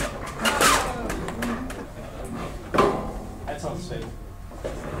 That's unstable.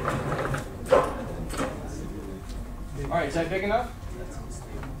 All right, is that big enough?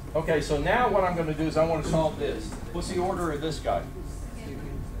 Okay, so now what I'm going to do is I want to solve this. What's the order of this guy?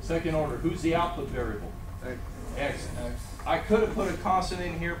 Second order. Who's the output variable? X. I could have put a constant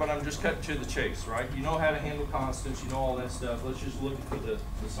in here, but I'm just cutting to the chase, right? You know how to handle constants. You know all that stuff. Let's just look for the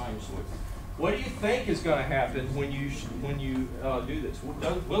sinusoid. What do you think is going to happen when you do this?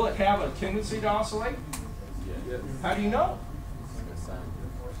 Will it have a tendency to oscillate? Yeah. How do you know?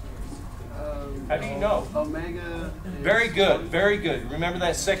 How do you know? Omega. Very good. Very good. Remember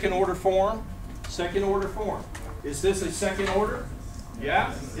that second order form? Second order form. Is this a second order?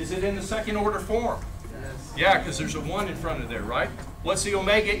 Yeah? Is it in the second order form? Yes. Yeah, because there's a 1 in front of there, right? What's the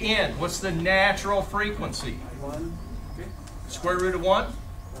omega n? What's the natural frequency? 1. Okay. Square root of 1?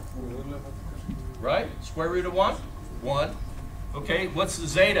 Right? Square root of 1? 1. Okay, what's the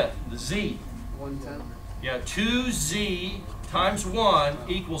zeta? The z? 1/10. Yeah, 2z times 1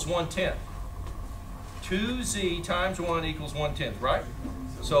 equals 1/10. 2z times 1 equals 1/10, right?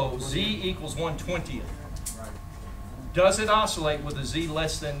 So z equals 1/20. Does it oscillate with a z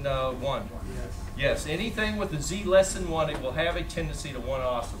less than 1? Yes. Yes, anything with a z less than 1, it will have a tendency to want to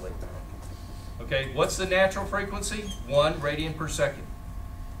oscillate. Okay, what's the natural frequency? 1 radian per second.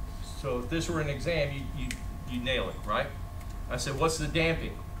 So if this were an exam, you nail it, right? I said, what's the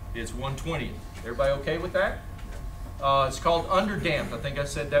damping? It's 1/20. Everybody okay with that? It's called underdamped. I think I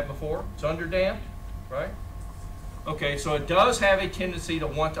said that before. It's underdamped, right? Okay, so it does have a tendency to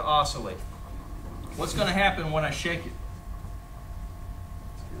want to oscillate. What's going to happen when I shake it?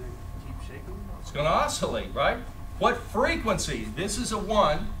 Keep shaking. It's going to oscillate, right? What frequency? This is a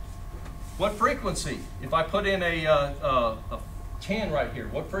 1. What frequency? If I put in a 10 right here,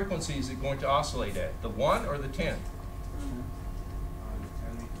 what frequency is it going to oscillate at? The 1 or the 10?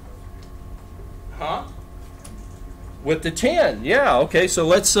 Huh? With the 10, yeah. Okay, so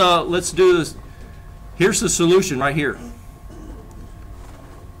let's do this. Here's the solution right here.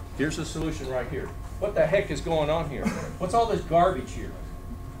 Here's the solution right here. What the heck is going on here? What's all this garbage here?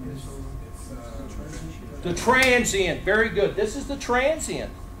 The transient. Very good. This is the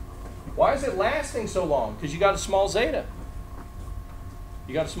transient. Why is it lasting so long? Because you got a small zeta.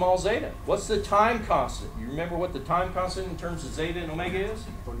 You got a small zeta. What's the time constant? You remember what the time constant in terms of zeta and omega is?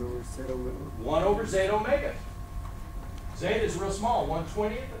 1 over zeta omega. Zeta is real small.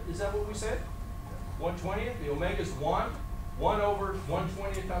 1/20th. Is that what we said? 1/20th. The omega is 1. 1 over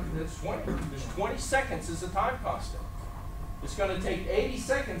 1/20th times that's 20. There's 20 seconds is the time constant. It's going to take 80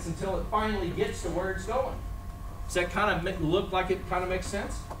 seconds until it finally gets to where it's going. Does that kind of look like it kind of makes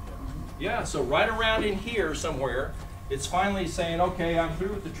sense? Yeah, so right around in here somewhere, it's finally saying, okay, I'm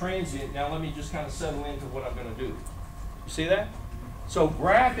through with the transient. Now let me just kind of settle into what I'm going to do. You see that? So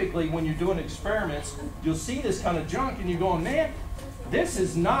graphically, when you're doing experiments, you'll see this kind of junk and you're going, man, this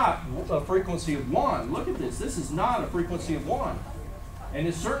is not a frequency of 1. Look at this. This is not a frequency of 1. And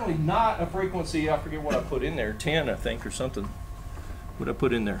it's certainly not a frequency, I forget what I put in there, 10 I think or something. What did I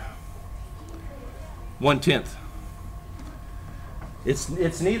put in there? 1/10. It's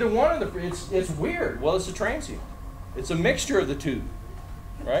neither one of the, it's weird. Well, it's a transient. It's a mixture of the two.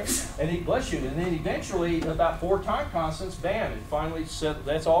 right? And he, bless you, and then eventually about 4 time constants, bam, it finally said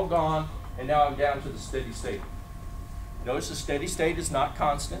that's all gone, and now I'm down to the steady state. Notice the steady state is not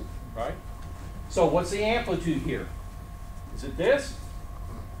constant, right? So what's the amplitude here? Is it this?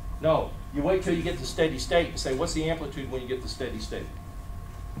 No. You wait till you get to steady state and say, what's the amplitude when you get to steady state?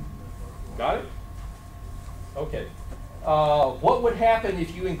 Got it? Okay. What would happen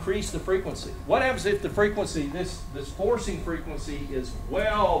if you increase the frequency? What happens if the frequency, this forcing frequency, is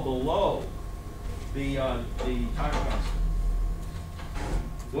well below the time constant?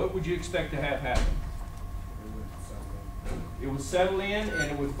 What would you expect to have happen? It would settle in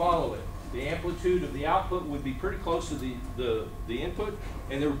and it would follow it. The amplitude of the output would be pretty close to the input,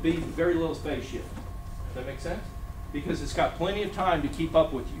 and there would be very little phase shift. Does that make sense? Because it's got plenty of time to keep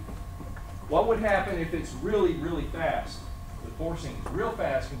up with you. What would happen if it's really, really fast? The forcing is real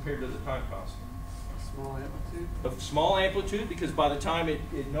fast compared to the time constant. Small amplitude? A small amplitude, because by the time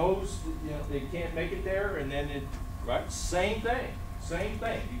it knows, you know, it can't make it there, and then it, right? Same thing. Same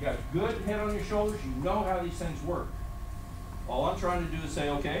thing. You got a good head on your shoulders. You know how these things work. All I'm trying to do is say,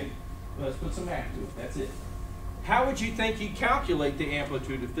 okay, let's put some math to it. That's it. How would you think you'd calculate the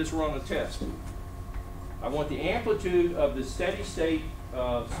amplitude if this were on a test? I want the amplitude of the steady state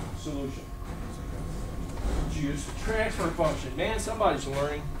solution. Use the transfer function. Man, somebody's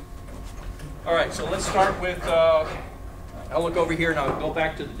learning. All right, so let's start with, I'll look over here and I'll go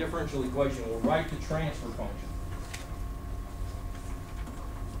back to the differential equation. We'll write the transfer function.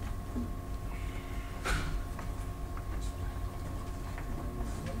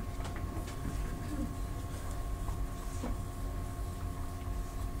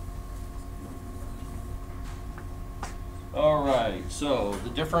 All right, so the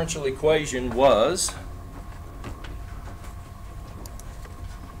differential equation was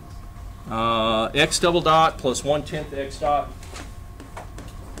x double dot plus 1/10 x dot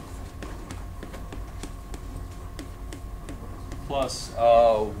plus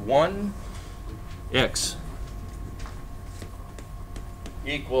 1x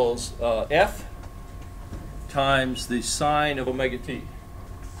equals f times the sine of omega t.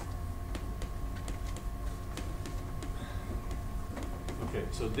 Okay,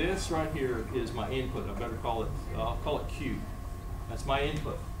 so this right here is my input. I better call it, I'll call it Q. That's my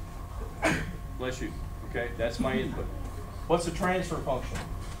input. Bless you. Okay, that's my input. What's the transfer function?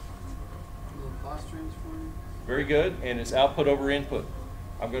 Laplace transform. Very good, and it's output over input.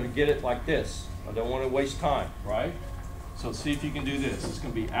 I'm going to get it like this. I don't want to waste time, right? So see if you can do this. It's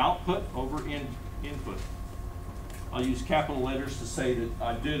going to be output over input. I'll use capital letters to say that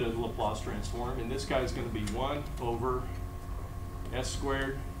I did a Laplace transform, and this guy is going to be 1 over s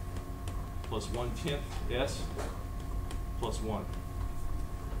squared plus 1/10 s plus 1.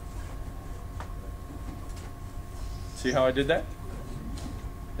 See how I did that?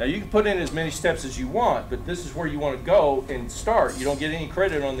 Now you can put in as many steps as you want, but this is where you want to go and start. You don't get any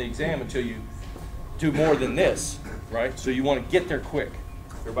credit on the exam until you do more than this, right? So you want to get there quick.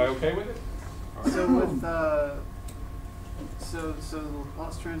 Everybody okay with it? All right. So with so the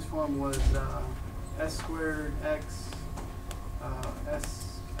Laplace transform was s squared x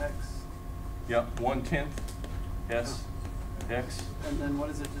s x. Yep, 1/10 s x. And then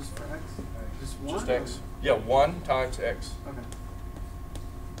what is it just for x? Just 1? Just x. Yeah, 1 times x. Okay.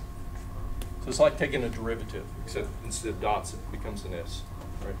 So it's like taking a derivative, except instead of dots, it becomes an s,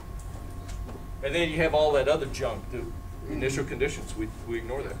 right? And then you have all that other junk, the initial conditions. We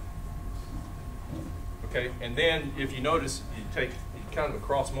ignore that. Okay, and then if you notice, you take kind of a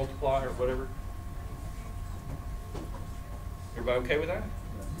cross multiply or whatever. Everybody okay with that?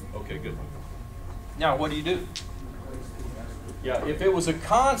 Okay, good. Now, what do? Yeah, if it was a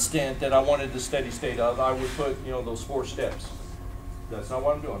constant that I wanted the steady state of, I would put, you know, those 4 steps. That's not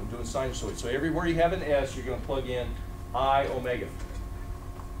what I'm doing. I'm doing sinusoid. So everywhere you have an s, you're going to plug in I omega.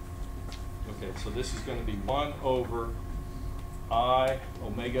 Okay, so this is going to be 1 over I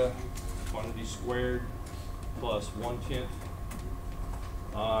omega quantity squared plus 1/10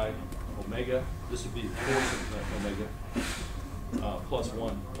 I omega. This would be the force of that omega plus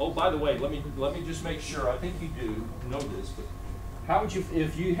 1. Oh, by the way, let me just make sure. I think you do know this, but how would you,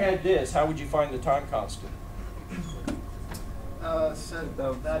 if you had this, how would you find the time constant? Set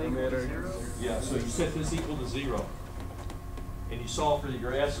that equal to 0. Yeah, so you set this equal to 0. And you solve for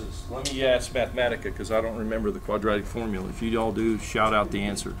your s's. Let me ask Mathematica, because I don't remember the quadratic formula. If you all do, shout out the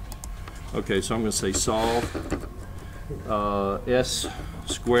answer. Okay, so I'm going to say solve s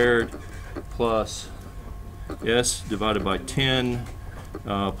squared plus s divided by 10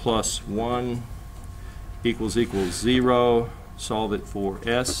 plus 1 equals 0. Solve it for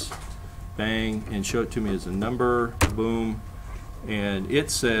s. Bang, and show it to me as a number. Boom. And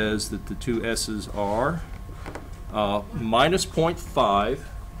it says that the two S's are minus 0.5.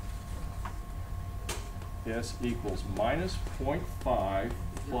 S equals minus 0.5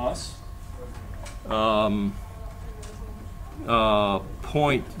 plus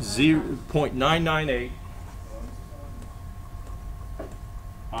 0.998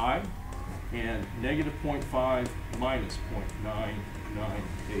 I, and negative 0.5 minus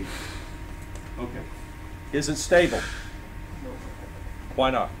 0.998. Okay. Is it stable?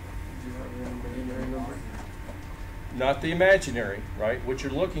 Why not? Not the imaginary, right? What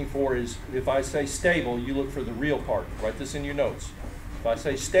you're looking for is, if I say stable, you look for the real part. Write this in your notes. If I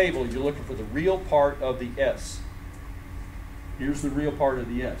say stable, you're looking for the real part of the S. Here's the real part of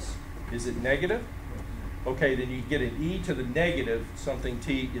the S. Is it negative? Okay, then you get an e to the negative something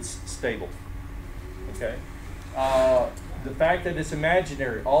t, it's stable. Okay? The fact that it's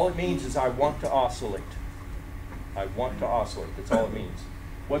imaginary, all it means is I want to oscillate. I want to oscillate. That's all it means.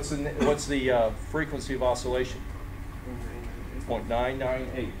 What's the frequency of oscillation?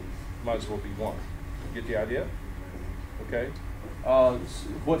 0.998. Might as well be 1. Get the idea? Okay.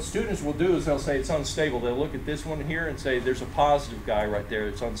 What students will do is they'll say it's unstable. They'll look at this one here and say there's a positive guy right there.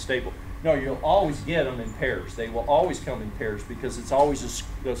 It's unstable. No, you'll always get them in pairs. They will always come in pairs because it's always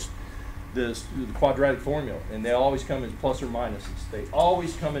the quadratic formula, and they always come as plus or minuses. They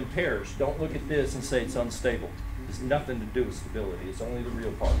always come in pairs. Don't look at this and say it's unstable. It's nothing to do with stability. It's only the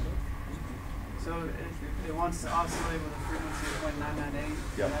real part. So it wants to oscillate with a frequency of 0.998,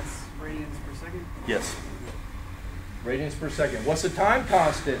 Yep. and that's radians per second? Yes. Radians per second. What's the time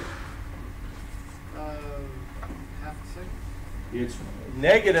constant? Half a second. It's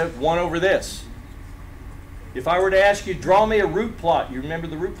negative 1 over this. If I were to ask you, draw me a root plot, you remember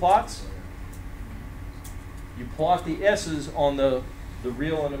the root plots? You plot the S's on the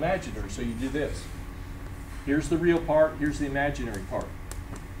real and imaginary, so you do this. Here's the real part, here's the imaginary part.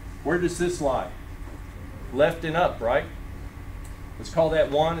 Where does this lie? Left and up, right? Let's call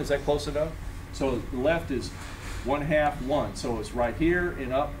that 1, is that close enough? So the left is 1/2 1, so it's right here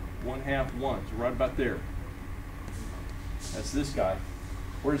and up 1/2 1, so right about there. That's this guy.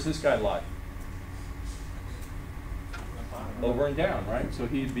 Where does this guy lie? Over and down, right? So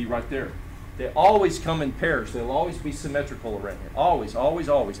he'd be right there. They always come in pairs. They'll always be symmetrical around here. Always, always,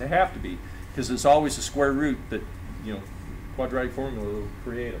 always. They have to be, because it's always a square root that, you know, quadratic formula will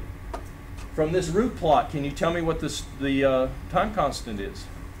create it. From this root plot, can you tell me what the time constant is?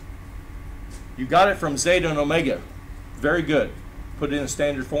 You got it from zeta and omega. Very good. Put it in a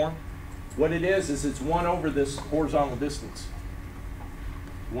standard form. What it is it's 1 over this horizontal distance.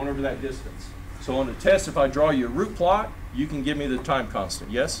 1 over that distance. So on the test, if I draw you a root plot, you can give me the time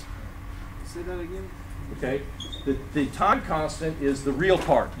constant. Yes? Say that again. Okay. The time constant is the real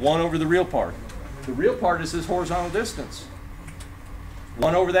part. 1 over the real part. The real part is this horizontal distance.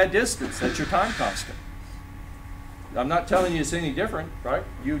 1 over that distance. That's your time constant. I'm not telling you it's any different, right?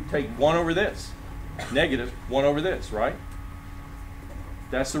 You take 1 over this. Negative 1 over this, right?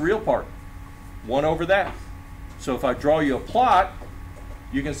 That's the real part. 1 over that. So if I draw you a plot,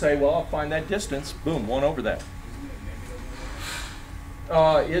 you can say, well, I'll find that distance. Boom, 1 over that.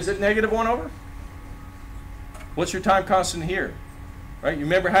 Is it negative 1 over? What's your time constant here? Right? You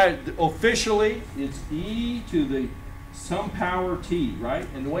remember how officially it's e to the some power t, right?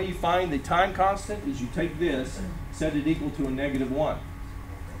 And the way you find the time constant is you take this, set it equal to a negative 1.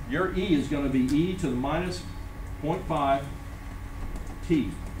 Your e is going to be e to the minus 0.5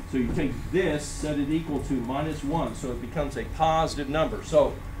 t. So you take this, set it equal to minus 1, so it becomes a positive number.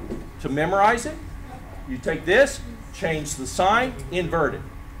 So to memorize it, you take this, change the sign, invert it.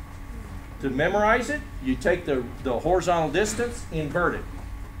 To memorize it, you take the horizontal distance, invert it.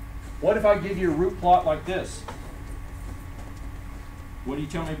 What if I give you a root plot like this? What do you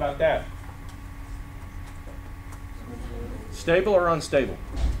tell me about that? Stable or unstable?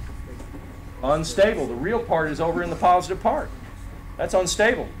 Unstable. The real part is over in the positive part. That's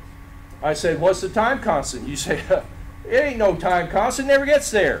unstable. I said, what's the time constant? You say, it ain't no time constant, never gets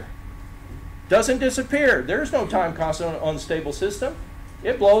there. Doesn't disappear. There's no time constant on an unstable system.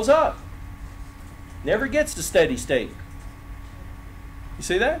 It blows up. Never gets to steady state. You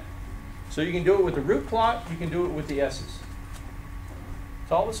see that? So you can do it with the root plot, you can do it with the S's.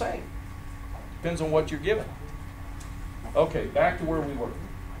 It's all the same. Depends on what you're given. Okay, back to where we were.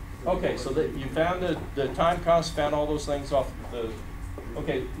 Okay, so that you found the time constant, found all those things off the...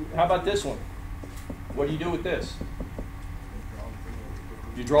 Okay, how about this one? What do you do with this?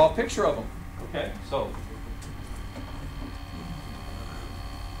 You draw a picture of them. Okay, so...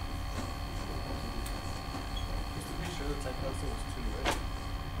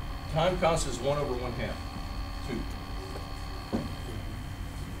 Time constant is 1 over 1/2. 2.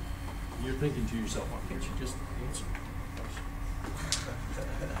 You're thinking to yourself, why can't you just answer?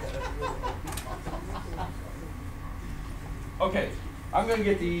 Okay, I'm going to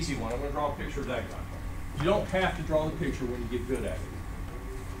get the easy one. I'm going to draw a picture of that guy. You don't have to draw the picture when you get good at it.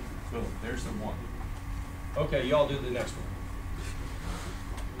 Boom, there's the one. Okay, y'all do the next one.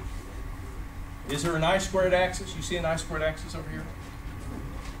 Is there an I squared axis? You see an I squared axis over here?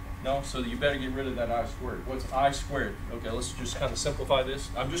 No? So you better get rid of that I squared. What's I squared? Okay, let's just kind of simplify this.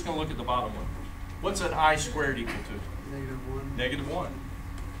 I'm just going to look at the bottom one. What's an I squared equal to? -1. -1.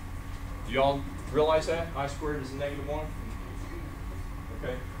 Do y'all realize that? I squared is a -1?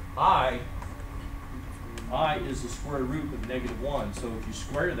 Okay. I is the square root of -1. So if you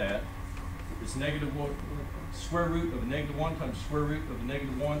square that, it's -1. Square root of a -1 times square root of a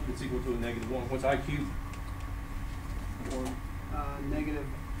 -1, it's equal to a -1. What's I cubed? Negative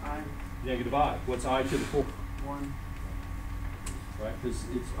I. Negative I. What's I to the 4th? 1. Right? Because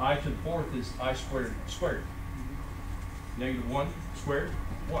it's I to the 4th is I squared squared. -1 squared,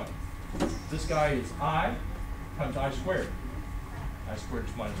 1. This guy is I times I squared. I squared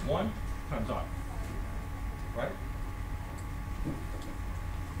is -1 times I. Right?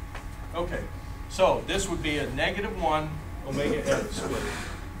 Okay, so this would be a -1 omega f squared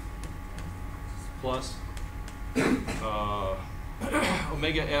plus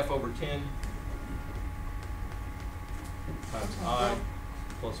omega f over 10 times I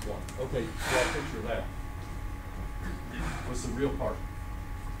plus 1. Okay, draw a picture of that. What's the real part?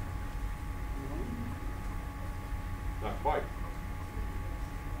 Not quite.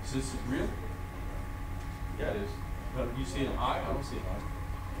 Is this real? Yeah, it is. But you see an I? I don't see an I.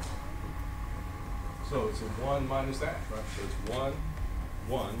 So it's a 1 minus that, right? So it's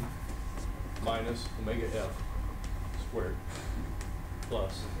 1 minus omega f squared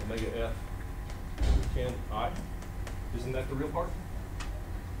plus omega f over 10 I. Isn't that the real part?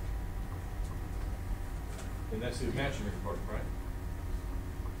 And that's the imaginary part, right?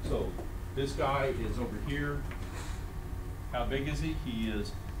 So this guy is over here. How big is he? He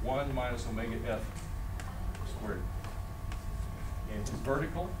is 1 minus omega f squared. And his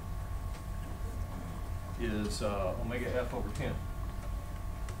vertical is omega f over 10.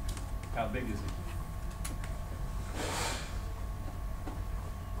 How big is he?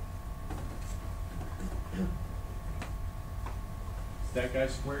 That guy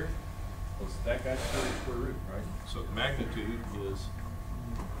squared plus that guy square root, right? So the magnitude is,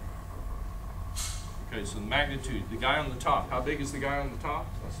 okay, so the magnitude, the guy on the top, how big is the guy on the top?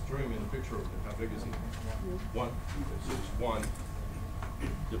 Let's drew him in a picture of it. How big is he? 1. Okay, so it's 1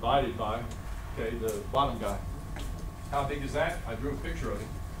 divided by, okay, the bottom guy. How big is that? I drew a picture of him.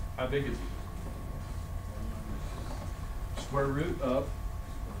 How big is he? Square root of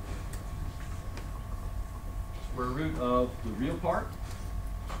the real part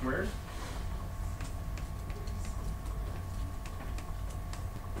squared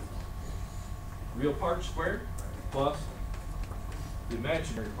real part squared plus the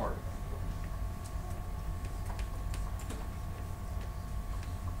imaginary part.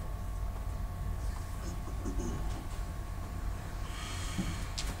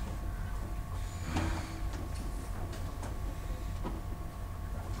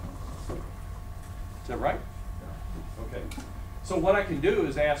 Is that right? Okay. So what I can do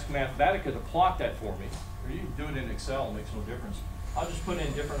is ask Mathematica to plot that for me. Or you can do it in Excel, it makes no difference. I'll just put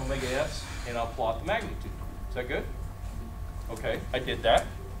in different omega f's and I'll plot the magnitude. Is that good? Okay, I did that.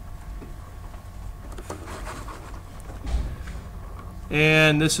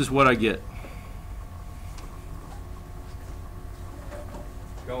 And this is what I get.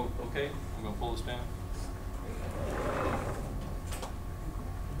 Go, okay? I'm going to pull this down.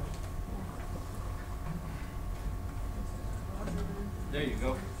 There you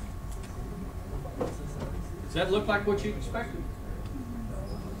go. Does that look like what you expected?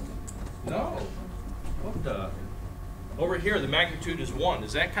 No. What the? Over here, the magnitude is 1.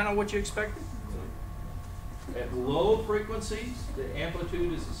 Is that kind of what you expected? At low frequencies, the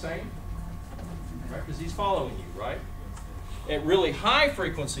amplitude is the same, right? Because he's following you, right? At really high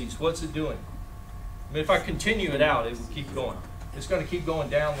frequencies, what's it doing? I mean, if I continue it out, it will keep going. It's going to keep going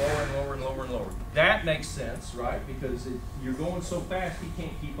down lower and lower and lower and lower. That makes sense, right? Because you're going so fast, he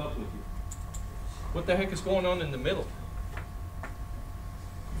can't keep up with you. What the heck is going on in the middle?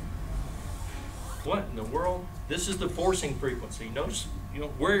 What in the world? This is the forcing frequency. Notice,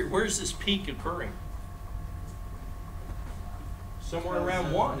 where is this peak occurring? Somewhere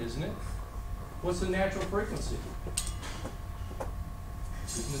around 1, isn't it? What's the natural frequency?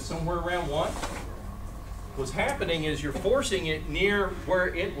 Isn't it somewhere around 1? What's happening is you're forcing it near where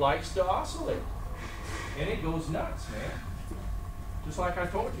it likes to oscillate. And it goes nuts, man. Just like I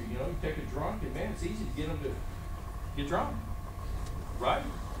told you, you take a drunk, and man, it's easy to get them to get drunk, right?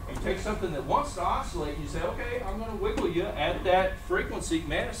 You take something that wants to oscillate, and you say, okay, I'm going to wiggle you at that frequency.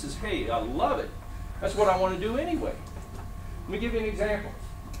 Man, it says, hey, I love it. That's what I want to do anyway. Let me give you an example.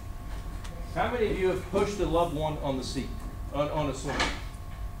 How many of you have pushed a loved one on the seat, on a swing?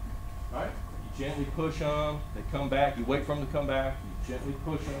 Right? You gently push them, they come back, you wait for them to come back, you gently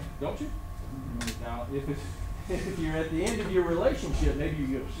push them, don't you? Now, if you're at the end of your relationship, maybe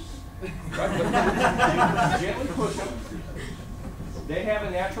you go, right? You gently push them. They have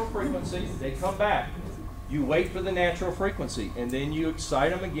a natural frequency. They come back. You wait for the natural frequency, and then you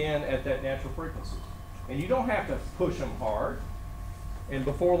excite them again at that natural frequency. And you don't have to push them hard. And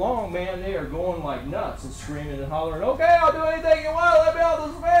before long, man, they are going like nuts and screaming and hollering, okay, I'll do anything you want. Let me on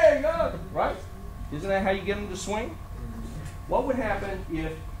the swing. Right? Isn't that how you get them to swing? What would happen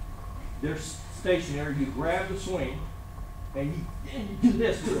if they're stationary, you grab the swing, and you do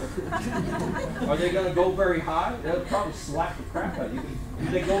this to them? Are they going to go very high? They'll probably slap the crap out of you.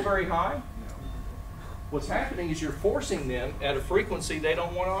 Do they go very high? No. What's happening is you're forcing them at a frequency they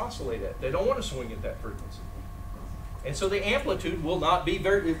don't want to oscillate at. They don't want to swing at that frequency. And so the amplitude will not be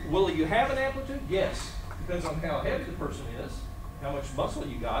very, will you have an amplitude? Yes. Depends on how heavy the person is, how much muscle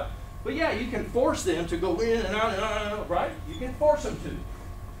you got. But yeah, you can force them to go in and out and out, right? You can force them to.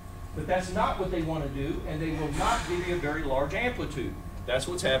 But that's not what they want to do, and they will not give you a very large amplitude. That's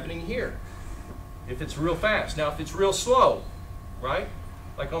what's happening here. If it's real fast. Now, if it's real slow, right?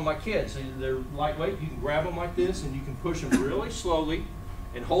 Like on my kids, they're lightweight. You can grab them like this, and you can push them really slowly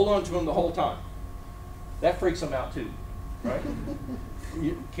and hold on to them the whole time. That freaks them out too, right?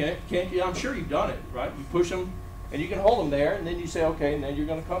 I'm sure you've done it, right? You push them, and you can hold them there, and then you say, okay, and then you're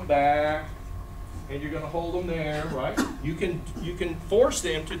going to come back, and you're going to hold them there, right? You can force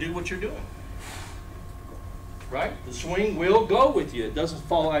them to do what you're doing, right? The swing will go with you. It doesn't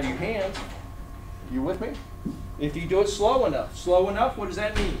fall out of your hands. You with me? If you do it slow enough, what does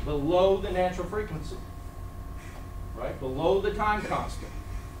that mean? Below the natural frequency, right? Below the time constant,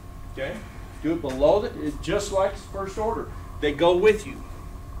 okay? Do it below just like first order. They go with you,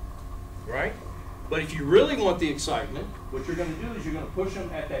 right? But if you really want the excitement, what you're going to do is you're going to push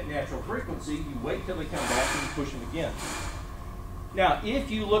them at that natural frequency. You wait till they come back and you push them again. Now, if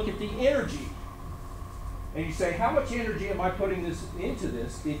you look at the energy and you say, how much energy am I putting into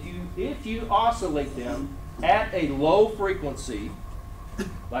this? If you oscillate them at a low frequency,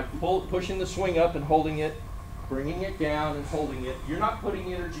 like pushing the swing up and holding it, bringing it down and holding it, you're not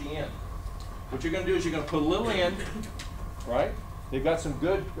putting energy in. What you're going to do is you're going to put a little in, right? They've got some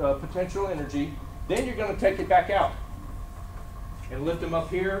good potential energy. Then you're going to take it back out and lift them up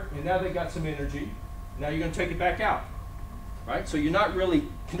here, and now they've got some energy. Now you're going to take it back out, right? So you're not really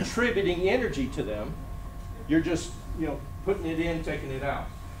contributing energy to them. You're just, putting it in, taking it out.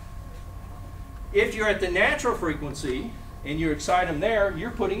 If you're at the natural frequency and you excite them there,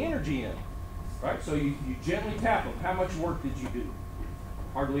 you're putting energy in, right? So you gently tap them. How much work did you do?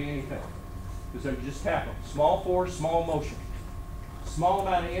 Hardly anything. Because you just tap them. Small force, small motion. Small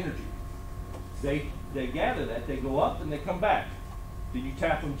amount of energy. They gather that, they go up and they come back. Then you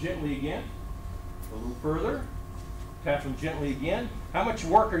tap them gently again. A little further. Tap them gently again. How much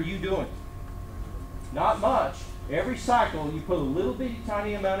work are you doing? Not much. Every cycle you put a little bitty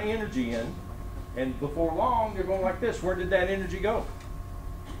tiny amount of energy in, and before long they're going like this. Where did that energy go?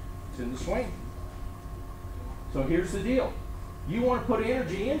 It's in the swing. So here's the deal. You want to put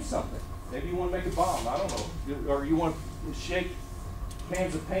energy in something. Maybe you want to make a bomb, I don't know. Or you want to shake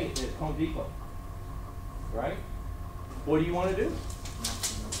cans of paint at Home Depot, right? What do you want to do?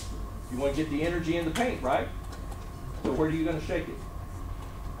 You want to get the energy in the paint, right? So where are you going to shake it?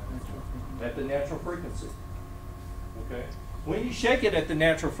 At the natural frequency. Okay. When you shake it at the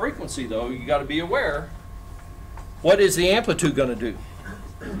natural frequency, though, you got to be aware, what is the amplitude going to do?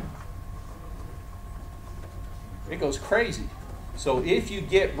 It goes crazy. So if you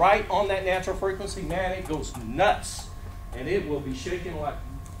get right on that natural frequency, man, it goes nuts. And it will be shaking like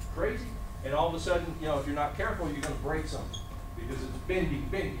crazy. And all of a sudden, if you're not careful, you're going to break something. Because it's bending,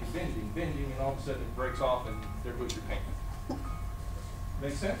 and all of a sudden it breaks off and there goes your paint.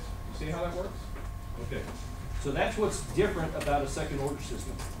 Make sense? You see how that works? Okay. So that's what's different about a second order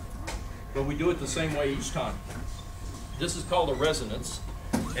system. But we do it the same way each time. This is called a resonance.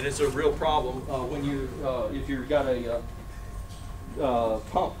 And it's a real problem when if you've got a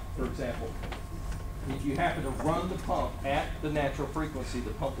pump, for example, if you happen to run the pump at the natural frequency,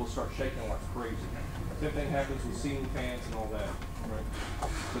 the pump will start shaking like crazy. Same thing happens with ceiling fans and all that. Right?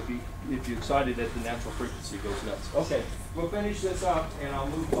 So if you're excited at the natural frequency, it goes nuts. Okay, we'll finish this up and I'll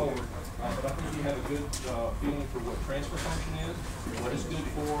move forward. But I think you have a good feeling for what transfer function is, what it's good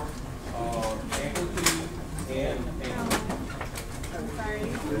for, amplitude, and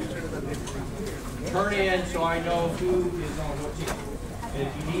turn in so I know who is on what team. And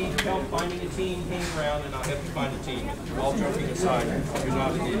if you need help finding a team, hang around and I'll help you find a team. All joking aside, you're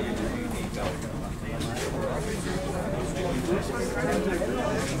not an idiot if you need help.